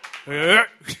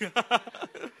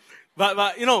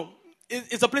 But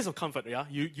it's a place of comfort, yeah?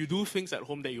 You do things at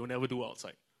home that you'll never do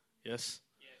outside. Yes?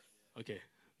 Okay.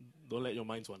 Don't let your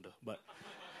minds wander. But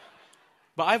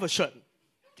I have a shirt.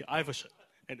 Okay, I have a shirt.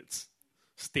 And it's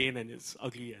stained and it's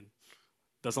ugly and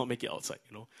does not make it outside,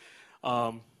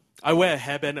 I wear a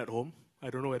hairband at home. I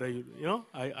don't know whether I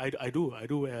do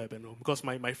wear a hairband at home because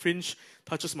my fringe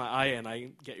touches my eye and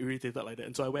I get irritated like that.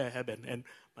 And so I wear a hairband.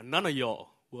 But none of y'all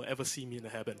will ever see me in a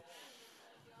hairband.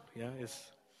 Yeah,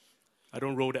 I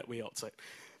don't roll that way outside.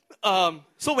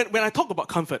 So when I talk about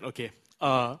comfort, okay,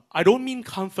 I don't mean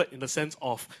comfort in the sense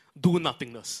of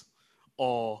do-nothingness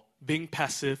or being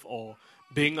passive or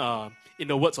being, in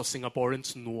the words of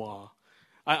Singaporeans, noir.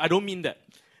 I don't mean that.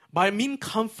 But I mean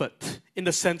comfort in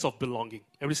the sense of belonging.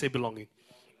 Everybody say belonging.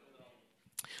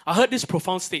 I heard this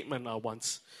profound statement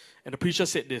once, and the preacher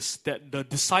said this, that the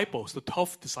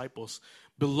 12 disciples,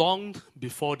 belonged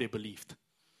before they believed.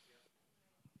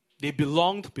 They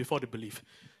belonged before they believed.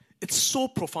 It's so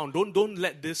profound. Don't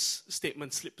let this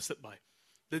statement slip by.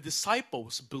 The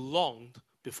disciples belonged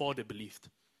before they believed.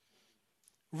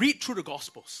 Read through the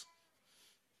Gospels.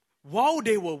 While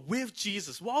they were with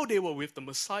Jesus, while they were with the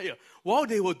Messiah, while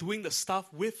they were doing the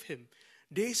stuff with Him,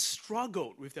 they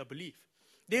struggled with their belief.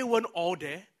 They weren't all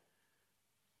there.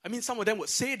 I mean, some of them would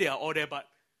say they are all there, but,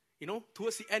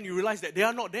 towards the end, you realize that they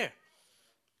are not there.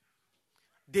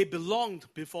 They belonged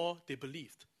before they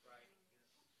believed.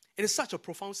 It is such a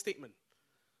profound statement.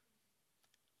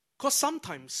 Because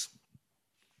sometimes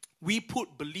we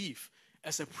put belief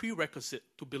as a prerequisite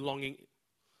to belonging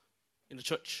in the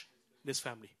church, this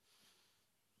family.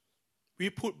 We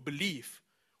put belief.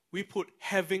 We put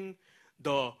having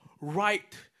the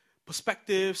right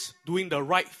perspectives, doing the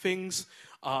right things,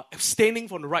 abstaining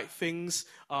from the right things,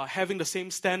 having the same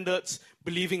standards,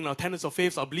 believing in our tenets of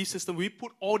faith, our belief system. We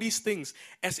put all these things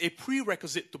as a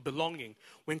prerequisite to belonging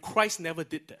when Christ never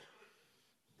did that.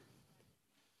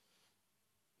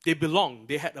 They belonged.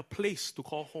 They had a place to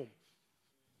call home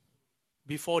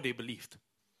before they believed.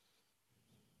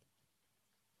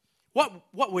 What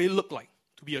will it look like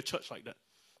to be a church like that?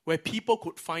 Where people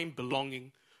could find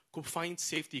belonging, could find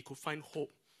safety, could find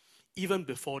hope, even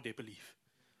before they believe.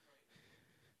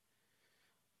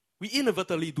 We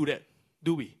inadvertently do that,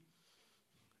 do we?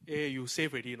 Hey, you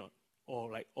saved already or not?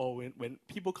 Or when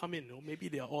people come in, maybe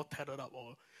they are all tattered up,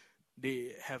 or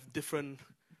they have different,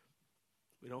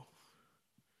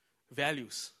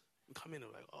 values. You come in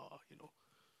and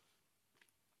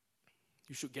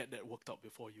you should get that worked out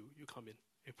before you come in.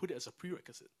 They put it as a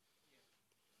prerequisite.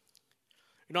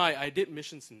 I did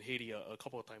missions in Haiti a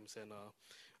couple of times, and I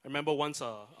remember once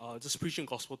just preaching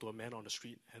gospel to a man on the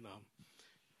street, and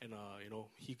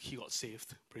he got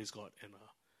saved, praise God,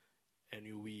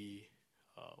 and we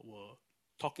were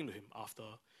talking to him after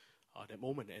that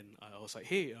moment, and I was like,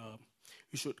 hey,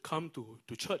 you should come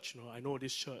to church. I know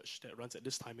this church that runs at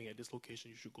this timing, at this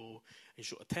location. You should go and you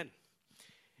should attend.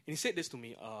 And he said this to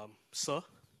me, sir,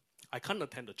 I can't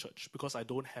attend the church because I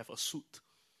don't have a suit.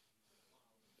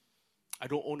 I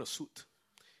don't own a suit.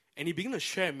 And he began to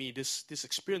share me this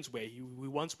experience where we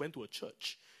once went to a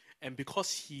church, and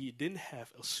because he didn't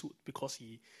have a suit, because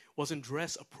he wasn't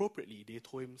dressed appropriately, they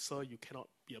told him, sir, you cannot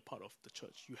be a part of the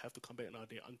church. You have to come back another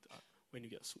day when you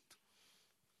get a suit.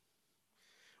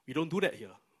 We don't do that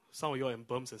here. Some of you are in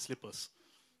berms and slippers.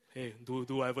 Hey, do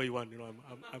whatever you want.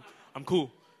 I'm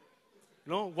cool.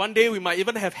 One day we might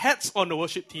even have hats on the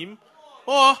worship team.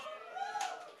 Or,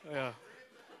 yeah,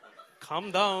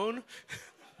 calm down.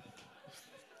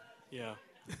 Yeah.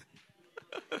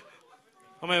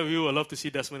 How many of you would love to see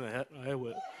Desmond in a hat? I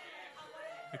would.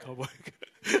 A cowboy.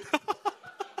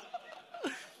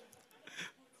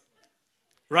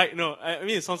 Right? No, I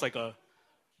mean it sounds like a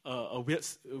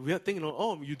weird thing.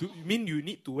 You mean you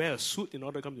need to wear a suit in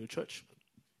order to come to church?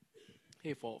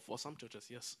 Hey, for some churches,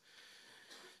 yes.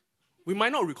 We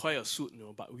might not require a suit,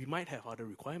 but we might have other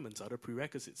requirements, other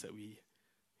prerequisites that we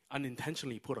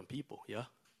unintentionally put on people, yeah?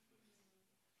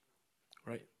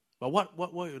 Right? But what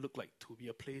will it look like to be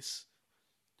a place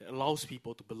that allows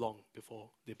people to belong before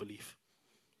they believe?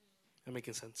 That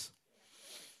making sense?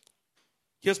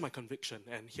 Here's my conviction,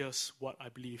 and here's what I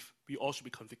believe we all should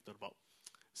be convicted about.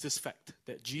 It's this fact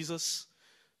that Jesus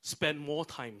spent more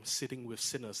time sitting with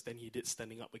sinners than he did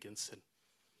standing up against sin.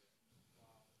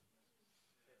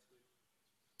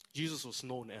 Jesus was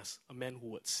known as a man who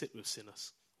would sit with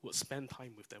sinners, who would spend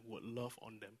time with them, who would love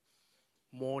on them,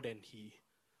 more than he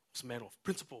was a man of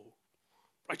principle,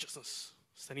 righteousness,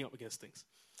 standing up against things.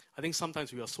 I think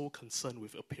sometimes we are so concerned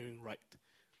with appearing right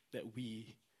that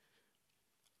we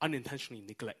unintentionally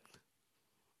neglect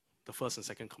the first and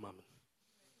second commandment.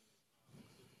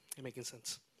 It making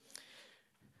sense?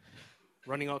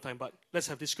 Running out of time, but let's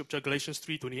have this scripture, Galatians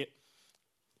 3:28.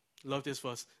 Love this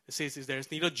verse. It says, there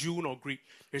is neither Jew nor Greek.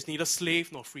 There is neither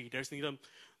slave nor free. There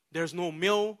is no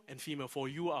male and female, for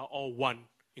you are all one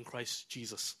in Christ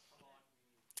Jesus.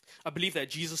 I believe that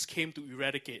Jesus came to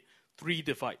eradicate 3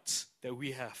 divides that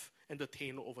we have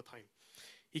entertained over time.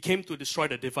 He came to destroy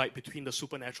the divide between the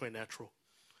supernatural and natural.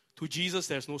 To Jesus,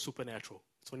 there's no supernatural.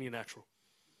 It's only natural.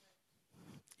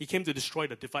 He came to destroy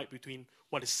the divide between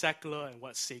what is secular and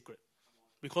what's sacred.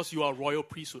 Because you are a royal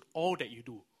priesthood, all that you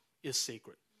do is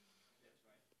sacred.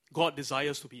 God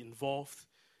desires to be involved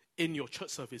in your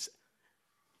church service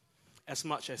as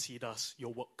much as he does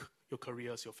your work, your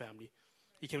careers, your family.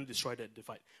 He came to destroy that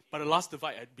divide. But the last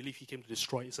divide I believe he came to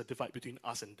destroy is a divide between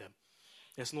us and them.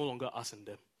 There's no longer us and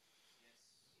them.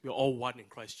 We're all one in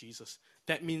Christ Jesus.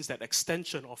 That means that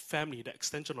extension of family, that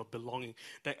extension of belonging,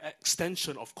 that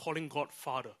extension of calling God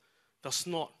Father is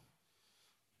not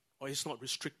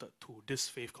restricted to this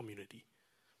faith community.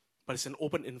 But it's an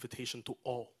open invitation to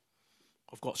all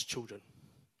of God's children.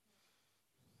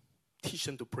 Teach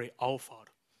them to pray, Our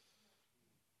Father.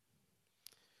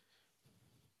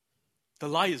 The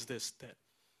lie is this, that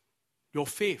your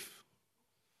faith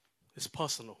is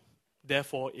personal.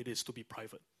 Therefore, it is to be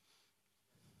private.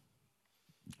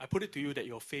 I put it to you that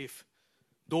your faith,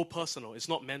 though personal, is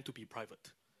not meant to be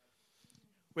private.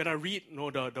 When I read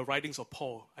the writings of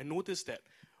Paul, I notice that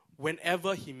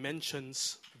whenever he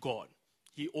mentions God,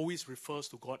 he always refers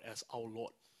to God as our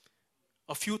Lord.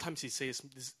 A few times he says,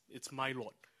 it's my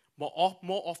Lord. More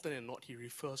often than not, he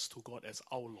refers to God as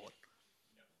our Lord.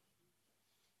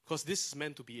 Because this is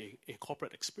meant to be a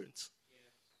corporate experience.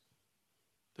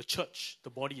 The church, the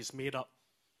body, is made up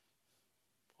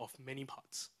of many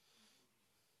parts.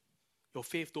 Your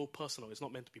faith, though personal, is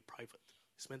not meant to be private.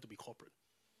 It's meant to be corporate.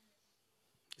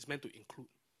 It's meant to include.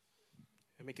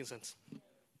 Am I making sense?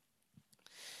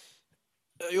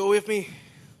 Are you with me?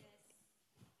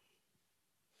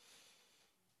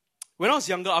 When I was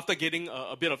younger, after getting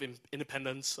a bit of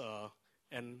independence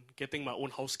and getting my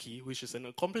own house key, which is an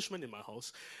accomplishment in my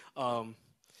house,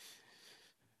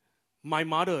 my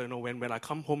mother, when I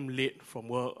come home late from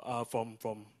work,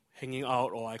 from hanging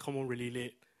out, or I come home really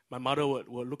late, my mother would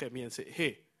look at me and say,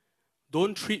 "Hey,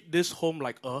 don't treat this home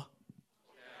like a..."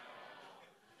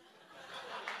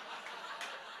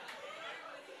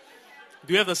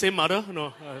 Do you have the same mother?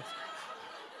 No.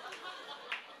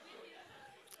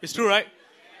 It's true, right?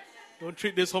 Don't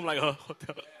treat this home like a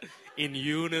hotel. In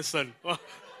unison. Oh,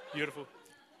 beautiful.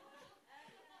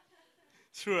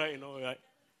 It's true, right? Right?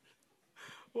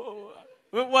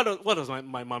 What does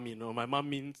my mom mean? My mom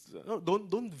means,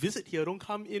 don't visit here. Don't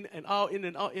come in and out, in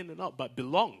and out, in and out. But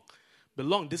belong.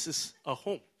 Belong. This is a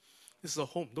home. This is a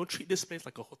home. Don't treat this place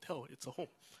like a hotel. It's a home.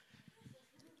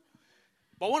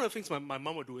 But one of the things my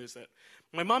mom would do is that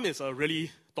my mom is a really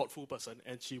thoughtful person,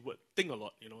 and she would think a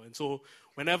lot, And so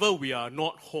whenever we are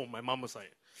not home, my mom was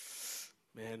like,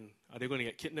 "Man, are they going to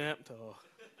get kidnapped?"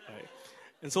 Right?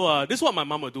 And so this is what my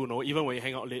mom would do, even when we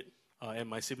hang out late, and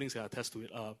my siblings can attest to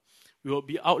it. We will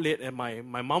be out late, and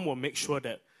my mom will make sure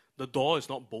that the door is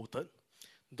not bolted,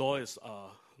 door is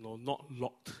not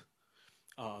locked,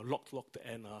 locked,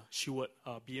 and she would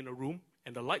be in a room,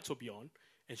 and the lights will be on,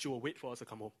 and she will wait for us to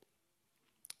come home.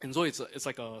 And so it's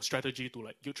like a strategy to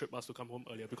guilt trip us to come home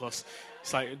earlier, because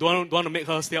it's like don't want to make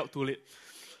her stay out too late.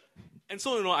 And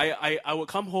so I would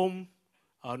come home,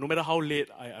 no matter how late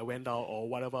I went out or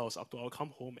whatever I was up to. I would come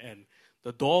home and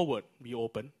the door would be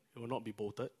open, it will not be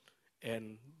bolted,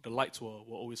 and the lights were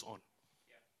always on.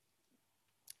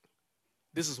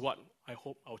 This is what I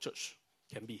hope our church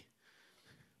can be.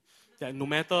 That no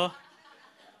matter,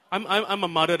 I'm a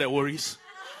mother that worries.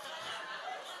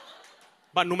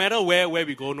 But no matter where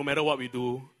we go, no matter what we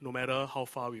do, no matter how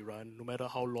far we run, no matter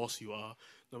how lost you are,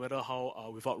 no matter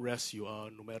how without rest you are,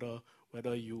 no matter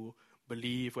whether you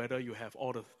believe, whether you have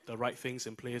all the right things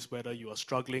in place, whether you are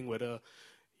struggling, whether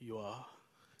you are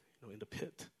in the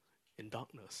pit, in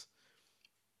darkness,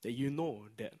 that you know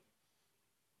that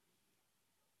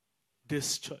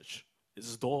this church,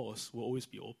 its doors will always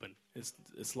be open,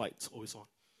 its lights always on.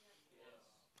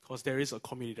 Because there is a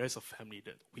community, there is a family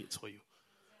that waits for you.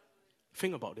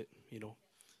 Think about it,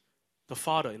 The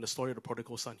father in the story of the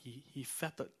prodigal son, he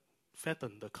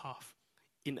fattened the calf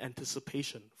in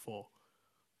anticipation for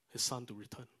his son to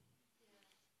return.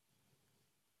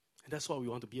 And that's what we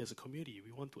want to be as a community.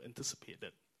 We want to anticipate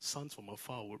that sons from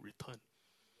afar will return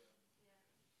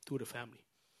to the family.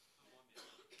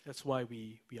 That's why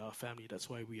we are a family. That's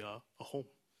why we are a home.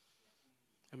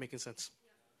 Am I making sense?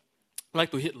 I'd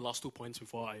like to hit the last 2 points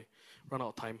before I run out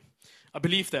of time. I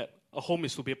believe that a home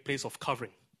is to be a place of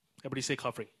covering. Everybody say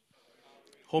covering.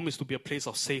 Home is to be a place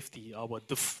of safety. Our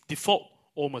default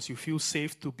almost, you feel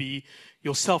safe to be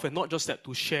yourself, and not just that,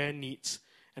 to share needs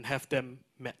and have them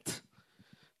met.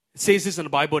 It says this in the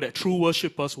Bible, that true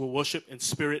worshippers will worship in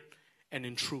spirit and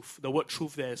in truth. The word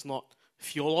truth there is not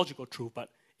theological truth, but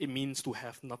it means to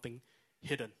have nothing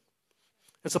hidden.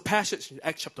 There's a passage in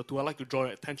Acts chapter 2. I'd like to draw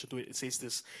your attention to it. It says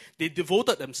this. They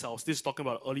devoted themselves, this is talking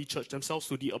about early church, themselves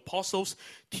to the apostles'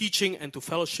 teaching and to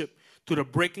fellowship, to the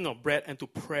breaking of bread and to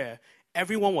prayer.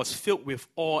 Everyone was filled with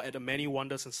awe at the many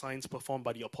wonders and signs performed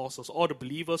by the apostles. All the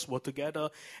believers were together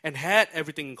and had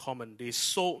everything in common. They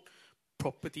sold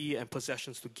property and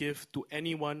possessions to give to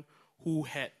anyone who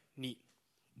had need.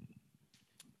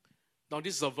 Now,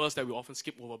 this is a verse that we often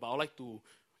skip over, but I'd like to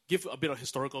give a bit of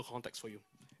historical context for you.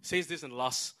 It says this in the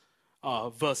last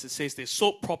verse. It says they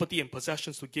sold property and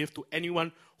possessions to give to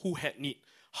anyone who had need.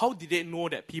 How did they know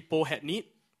that people had need?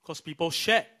 Because people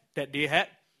shared that they had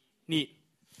need.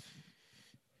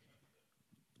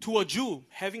 To a Jew,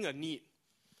 having a need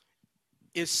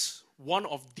is one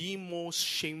of the most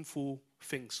shameful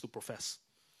things to profess.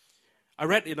 I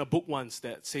read in a book once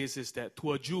that says this, that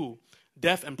to a Jew,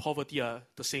 death and poverty are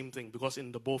the same thing, because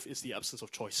in the both is the absence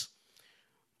of choice.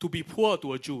 To be poor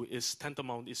to a Jew is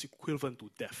tantamount, is equivalent to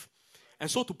death. And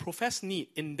so to profess need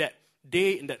in that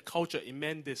day, in that culture, it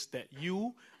meant this, that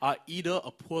you are either a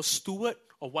poor steward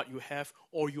of what you have,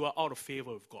 or you are out of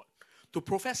favor with God. To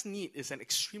profess need is an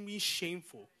extremely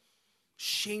shameful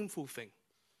thing.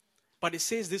 But it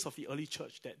says this of the early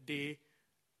church, that they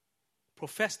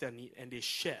professed their need and they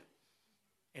shared.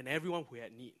 And everyone who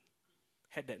had need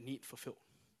had that need fulfilled.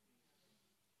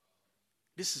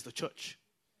 This is the church.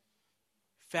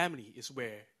 Family is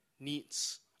where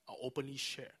needs are openly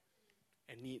shared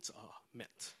and needs are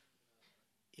met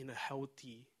in a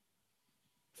healthy,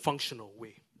 functional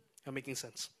way. Am I making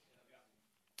sense?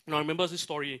 Now, I remember this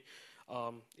story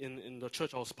in the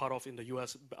church I was part of in the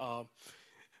US.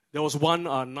 There was one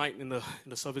night in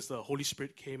the service, the Holy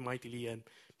Spirit came mightily, and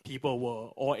people were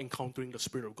all encountering the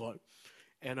Spirit of God.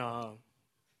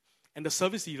 And the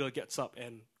service leader gets up,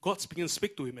 and God begins to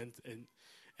speak to him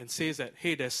and says that,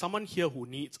 hey, there's someone here who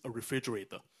needs a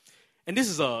refrigerator. And this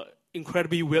is an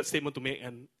incredibly weird statement to make,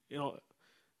 and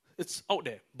it's out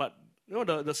there. But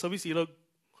the service leader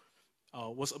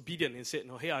was obedient and said,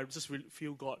 no, hey, I just really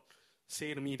feel God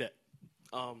say to me that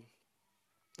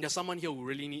there's someone here who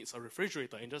really needs a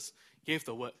refrigerator, and just gave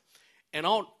the word. And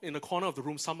out in the corner of the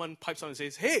room, someone pipes out and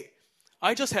says, hey,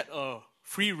 I just had a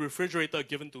free refrigerator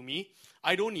given to me.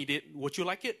 I don't need it. Would you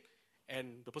like it?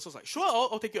 And the person's like, sure,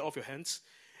 I'll take it off your hands.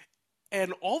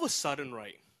 And all of a sudden,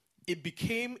 right, it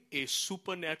became a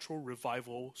supernatural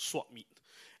revival swap meet.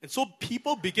 And so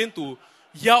people begin to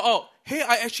yell out, hey,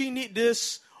 I actually need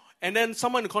this. And then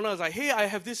someone in the corner is like, hey, I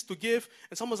have this to give.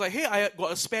 And someone's like, hey, I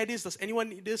got a spare this. Does anyone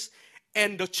need this?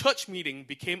 And the church meeting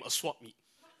became a swap meet.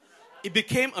 It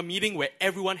became a meeting where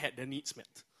everyone had their needs met.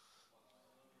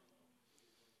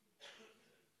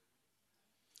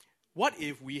 What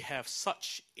if we have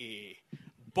such a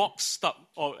boxed up,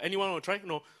 or anyone want to try?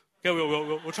 No. Okay,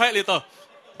 we'll try it later.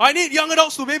 I need young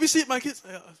adults to babysit my kids.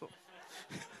 Yeah, so.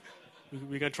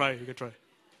 We can try.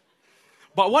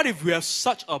 But what if we have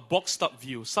such a boxed up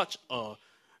view, such a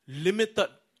limited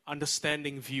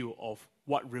understanding view of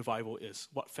what revival is,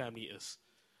 what family is?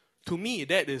 To me,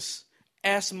 that is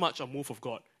as much a move of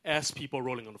God as people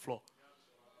rolling on the floor.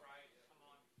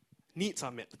 Needs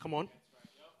are met. Come on.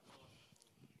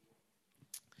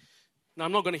 Now,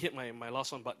 I'm not going to hit my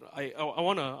last one, but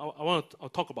I'll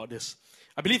talk about this.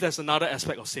 I believe there's another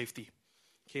aspect of safety,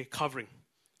 okay, covering,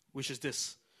 which is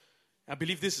this. I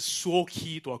believe this is so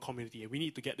key to our community, and we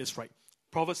need to get this right.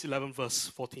 Proverbs 11, verse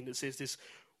 14, it says this: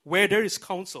 where there is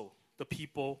counsel,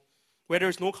 where there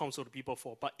is no counsel, the people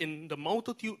fall. But in the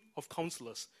multitude of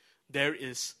counselors, there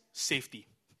is safety.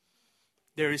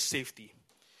 There is safety.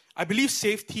 I believe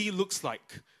safety looks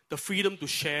like the freedom to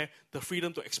share, the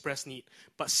freedom to express need.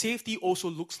 But safety also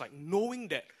looks like knowing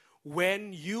that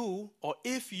when you, or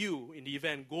if you, in the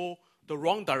event, go the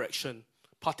wrong direction,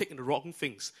 partake in the wrong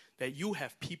things, that you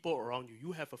have people around you,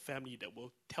 you have a family that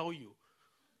will tell you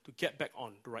to get back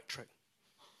on the right track.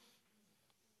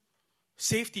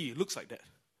 Safety looks like that.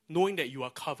 Knowing that you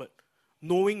are covered,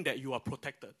 knowing that you are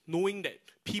protected, knowing that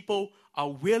people are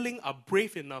willing, are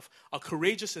brave enough, are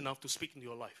courageous enough to speak into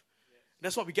your life.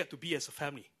 That's what we get to be as a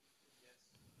family.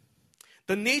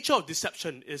 The nature of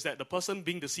deception is that the person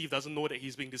being deceived doesn't know that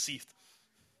he's being deceived.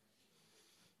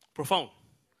 Profound.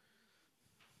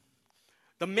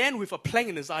 The man with a plank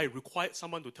in his eye required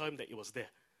someone to tell him that it was there.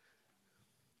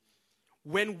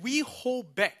 When we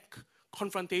hold back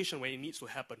confrontation when it needs to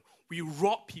happen, we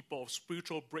rob people of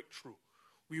spiritual breakthrough.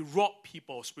 We rob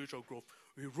people of spiritual growth.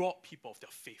 We rob people of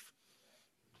their faith.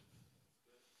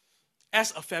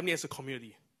 As a family, as a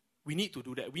community, we need to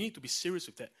do that. We need to be serious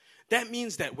with that. That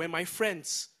means that when my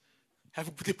friends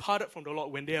have departed from the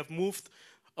Lord, when they have moved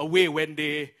away, when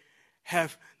they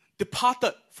have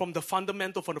departed from the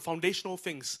fundamental, from the foundational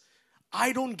things,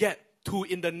 I don't get to,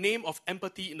 in the name of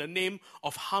empathy, in the name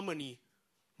of harmony,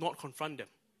 not confront them.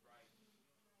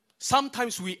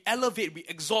 Sometimes we elevate, we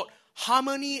exalt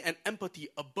harmony and empathy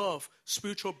above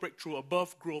spiritual breakthrough,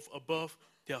 above growth, above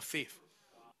their faith.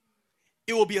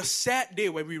 It will be a sad day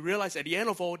when we realize at the end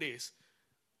of all days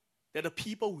that the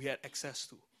people we had access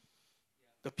to,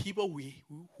 the people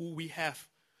who we have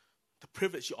the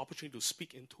privilege, the opportunity to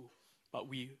speak into, but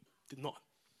we did not,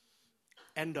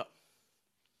 end up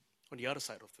on the other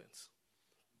side of things.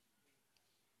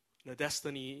 The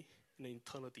destiny and the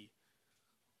eternity,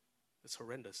 it's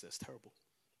horrendous, it's terrible.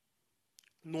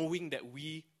 Knowing that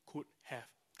we could have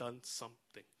done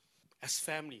something. As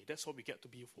family, that's what we get to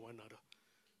be for one another.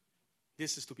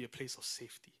 This is to be a place of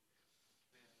safety.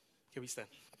 Can we stand?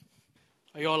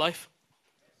 Are you all alive?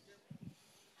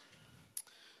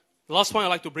 The last point I'd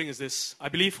like to bring is this. I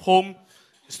believe home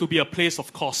is to be a place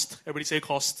of cost. Everybody say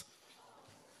cost.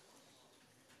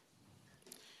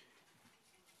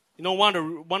 You know,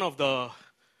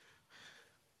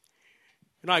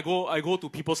 I go to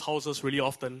people's houses really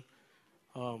often.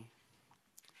 But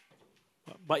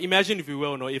imagine, if you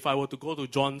will, if I were to go to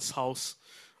John's house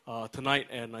tonight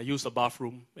and I use the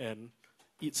bathroom and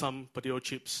eat some potato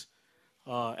chips.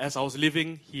 As I was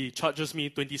leaving, he charges me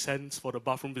 20 cents for the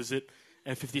bathroom visit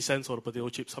and 50 cents for the potato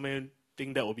chips. How many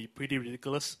think that would be pretty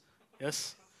ridiculous?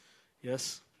 Yes?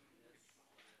 Yes?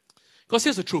 Because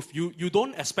here's the truth. You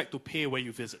don't expect to pay where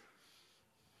you visit.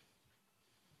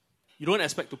 You don't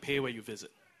expect to pay where you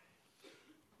visit.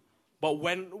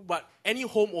 But any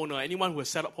homeowner, anyone who has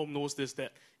set up home knows this,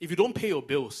 that if you don't pay your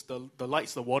bills, the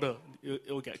lights, the water,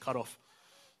 it'll get cut off.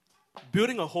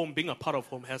 Building a home, being a part of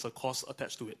home, has a cost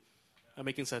attached to it. Am I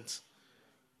making sense?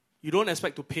 You don't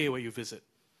expect to pay where you visit.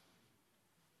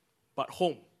 But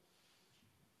home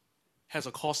has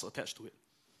a cost attached to it.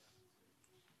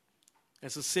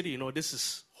 As a city, this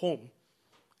is home.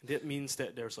 That means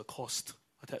that there's a cost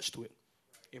attached to it.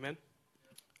 Amen?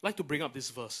 I'd like to bring up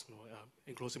this verse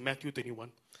in closing, Matthew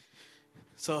 21.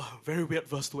 It's a very weird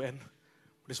verse to end.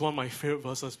 But it's one of my favorite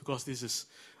verses because this is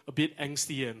a bit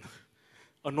angsty and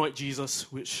annoyed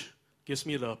Jesus, which gives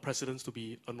me the precedence to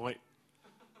be annoyed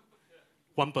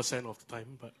 1% of the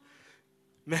time. But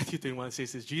Matthew 21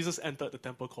 says this: Jesus entered the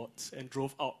temple courts and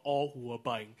drove out all who were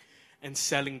buying and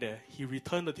selling there. He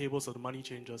returned the tables of the money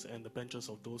changers and the benches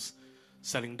of those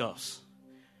selling doves.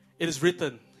 It is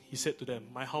written, he said to them,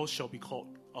 my house shall be called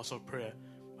house of prayer,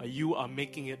 but you are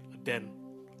making it a den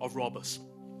of robbers.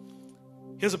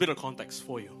 Here's a bit of context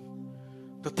for you.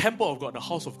 The temple of God, the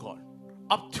house of God,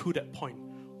 up to that point,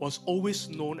 was always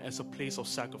known as a place of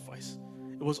sacrifice.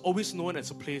 It was always known as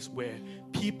a place where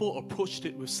people approached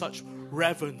it with such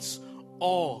reverence,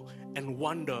 awe, and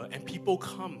wonder, and people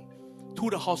come to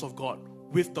the house of God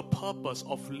with the purpose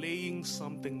of laying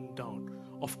something down,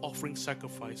 of offering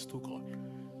sacrifice to God.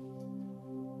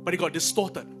 But it got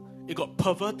distorted, it got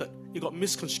perverted, it got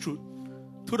misconstrued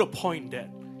to the point that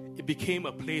it became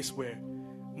a place where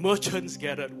merchants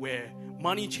gathered, where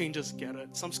money changers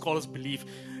gathered. Some scholars believe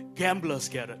gamblers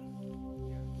gathered.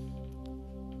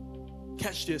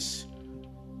 Catch this.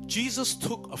 Jesus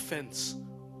took offense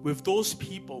with those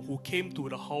people who came to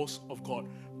the house of God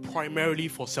primarily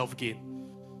for self-gain.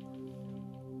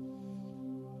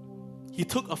 He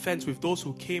took offense with those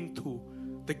who came to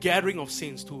the gathering of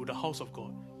saints, to the house of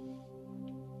God,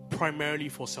 primarily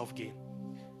for self-gain.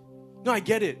 No, I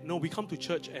get it. No, we come to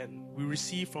church and we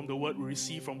receive from the word, we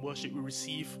receive from worship, we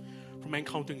receive from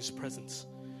encountering His presence.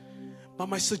 But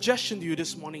my suggestion to you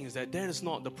this morning is that is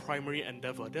not the primary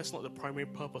endeavor. That's not the primary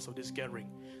purpose of this gathering.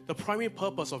 The primary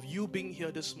purpose of you being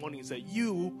here this morning is that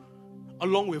you,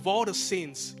 along with all the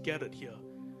saints gathered here,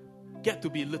 get to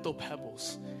be little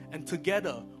pebbles. And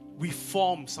together, we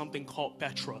form something called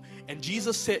Petra. And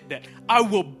Jesus said that I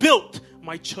will build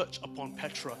my church upon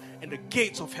Petra, and the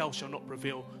gates of hell shall not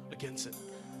prevail against it.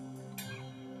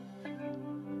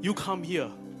 You come here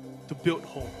to build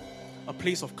home, a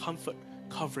place of comfort,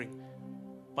 covering,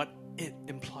 but it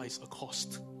implies a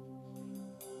cost.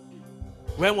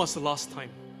 When was the last time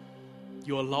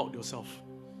you allowed yourself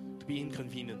to be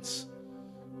inconvenienced?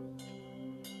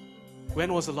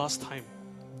 When was the last time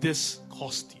this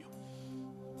cost you?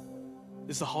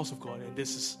 This is the house of God, and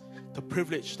this is the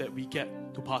privilege that we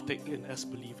get to partake in as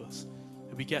believers.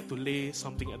 And we get to lay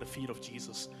something at the feet of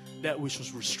Jesus, that which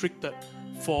was restricted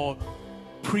for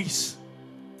priests,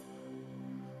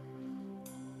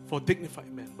 for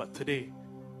dignified men. But today,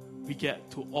 we get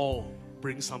to all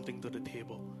bring something to the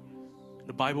table.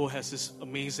 The Bible has this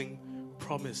amazing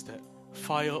promise that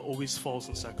fire always falls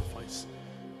on sacrifice.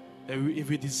 That if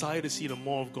we desire to see the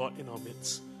more of God in our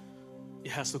midst,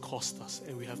 it has to cost us,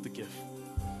 and we have to give.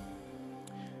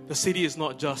 The city is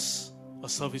not just a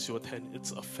service you attend,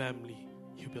 it's a family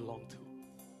you belong to.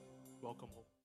 Welcome home.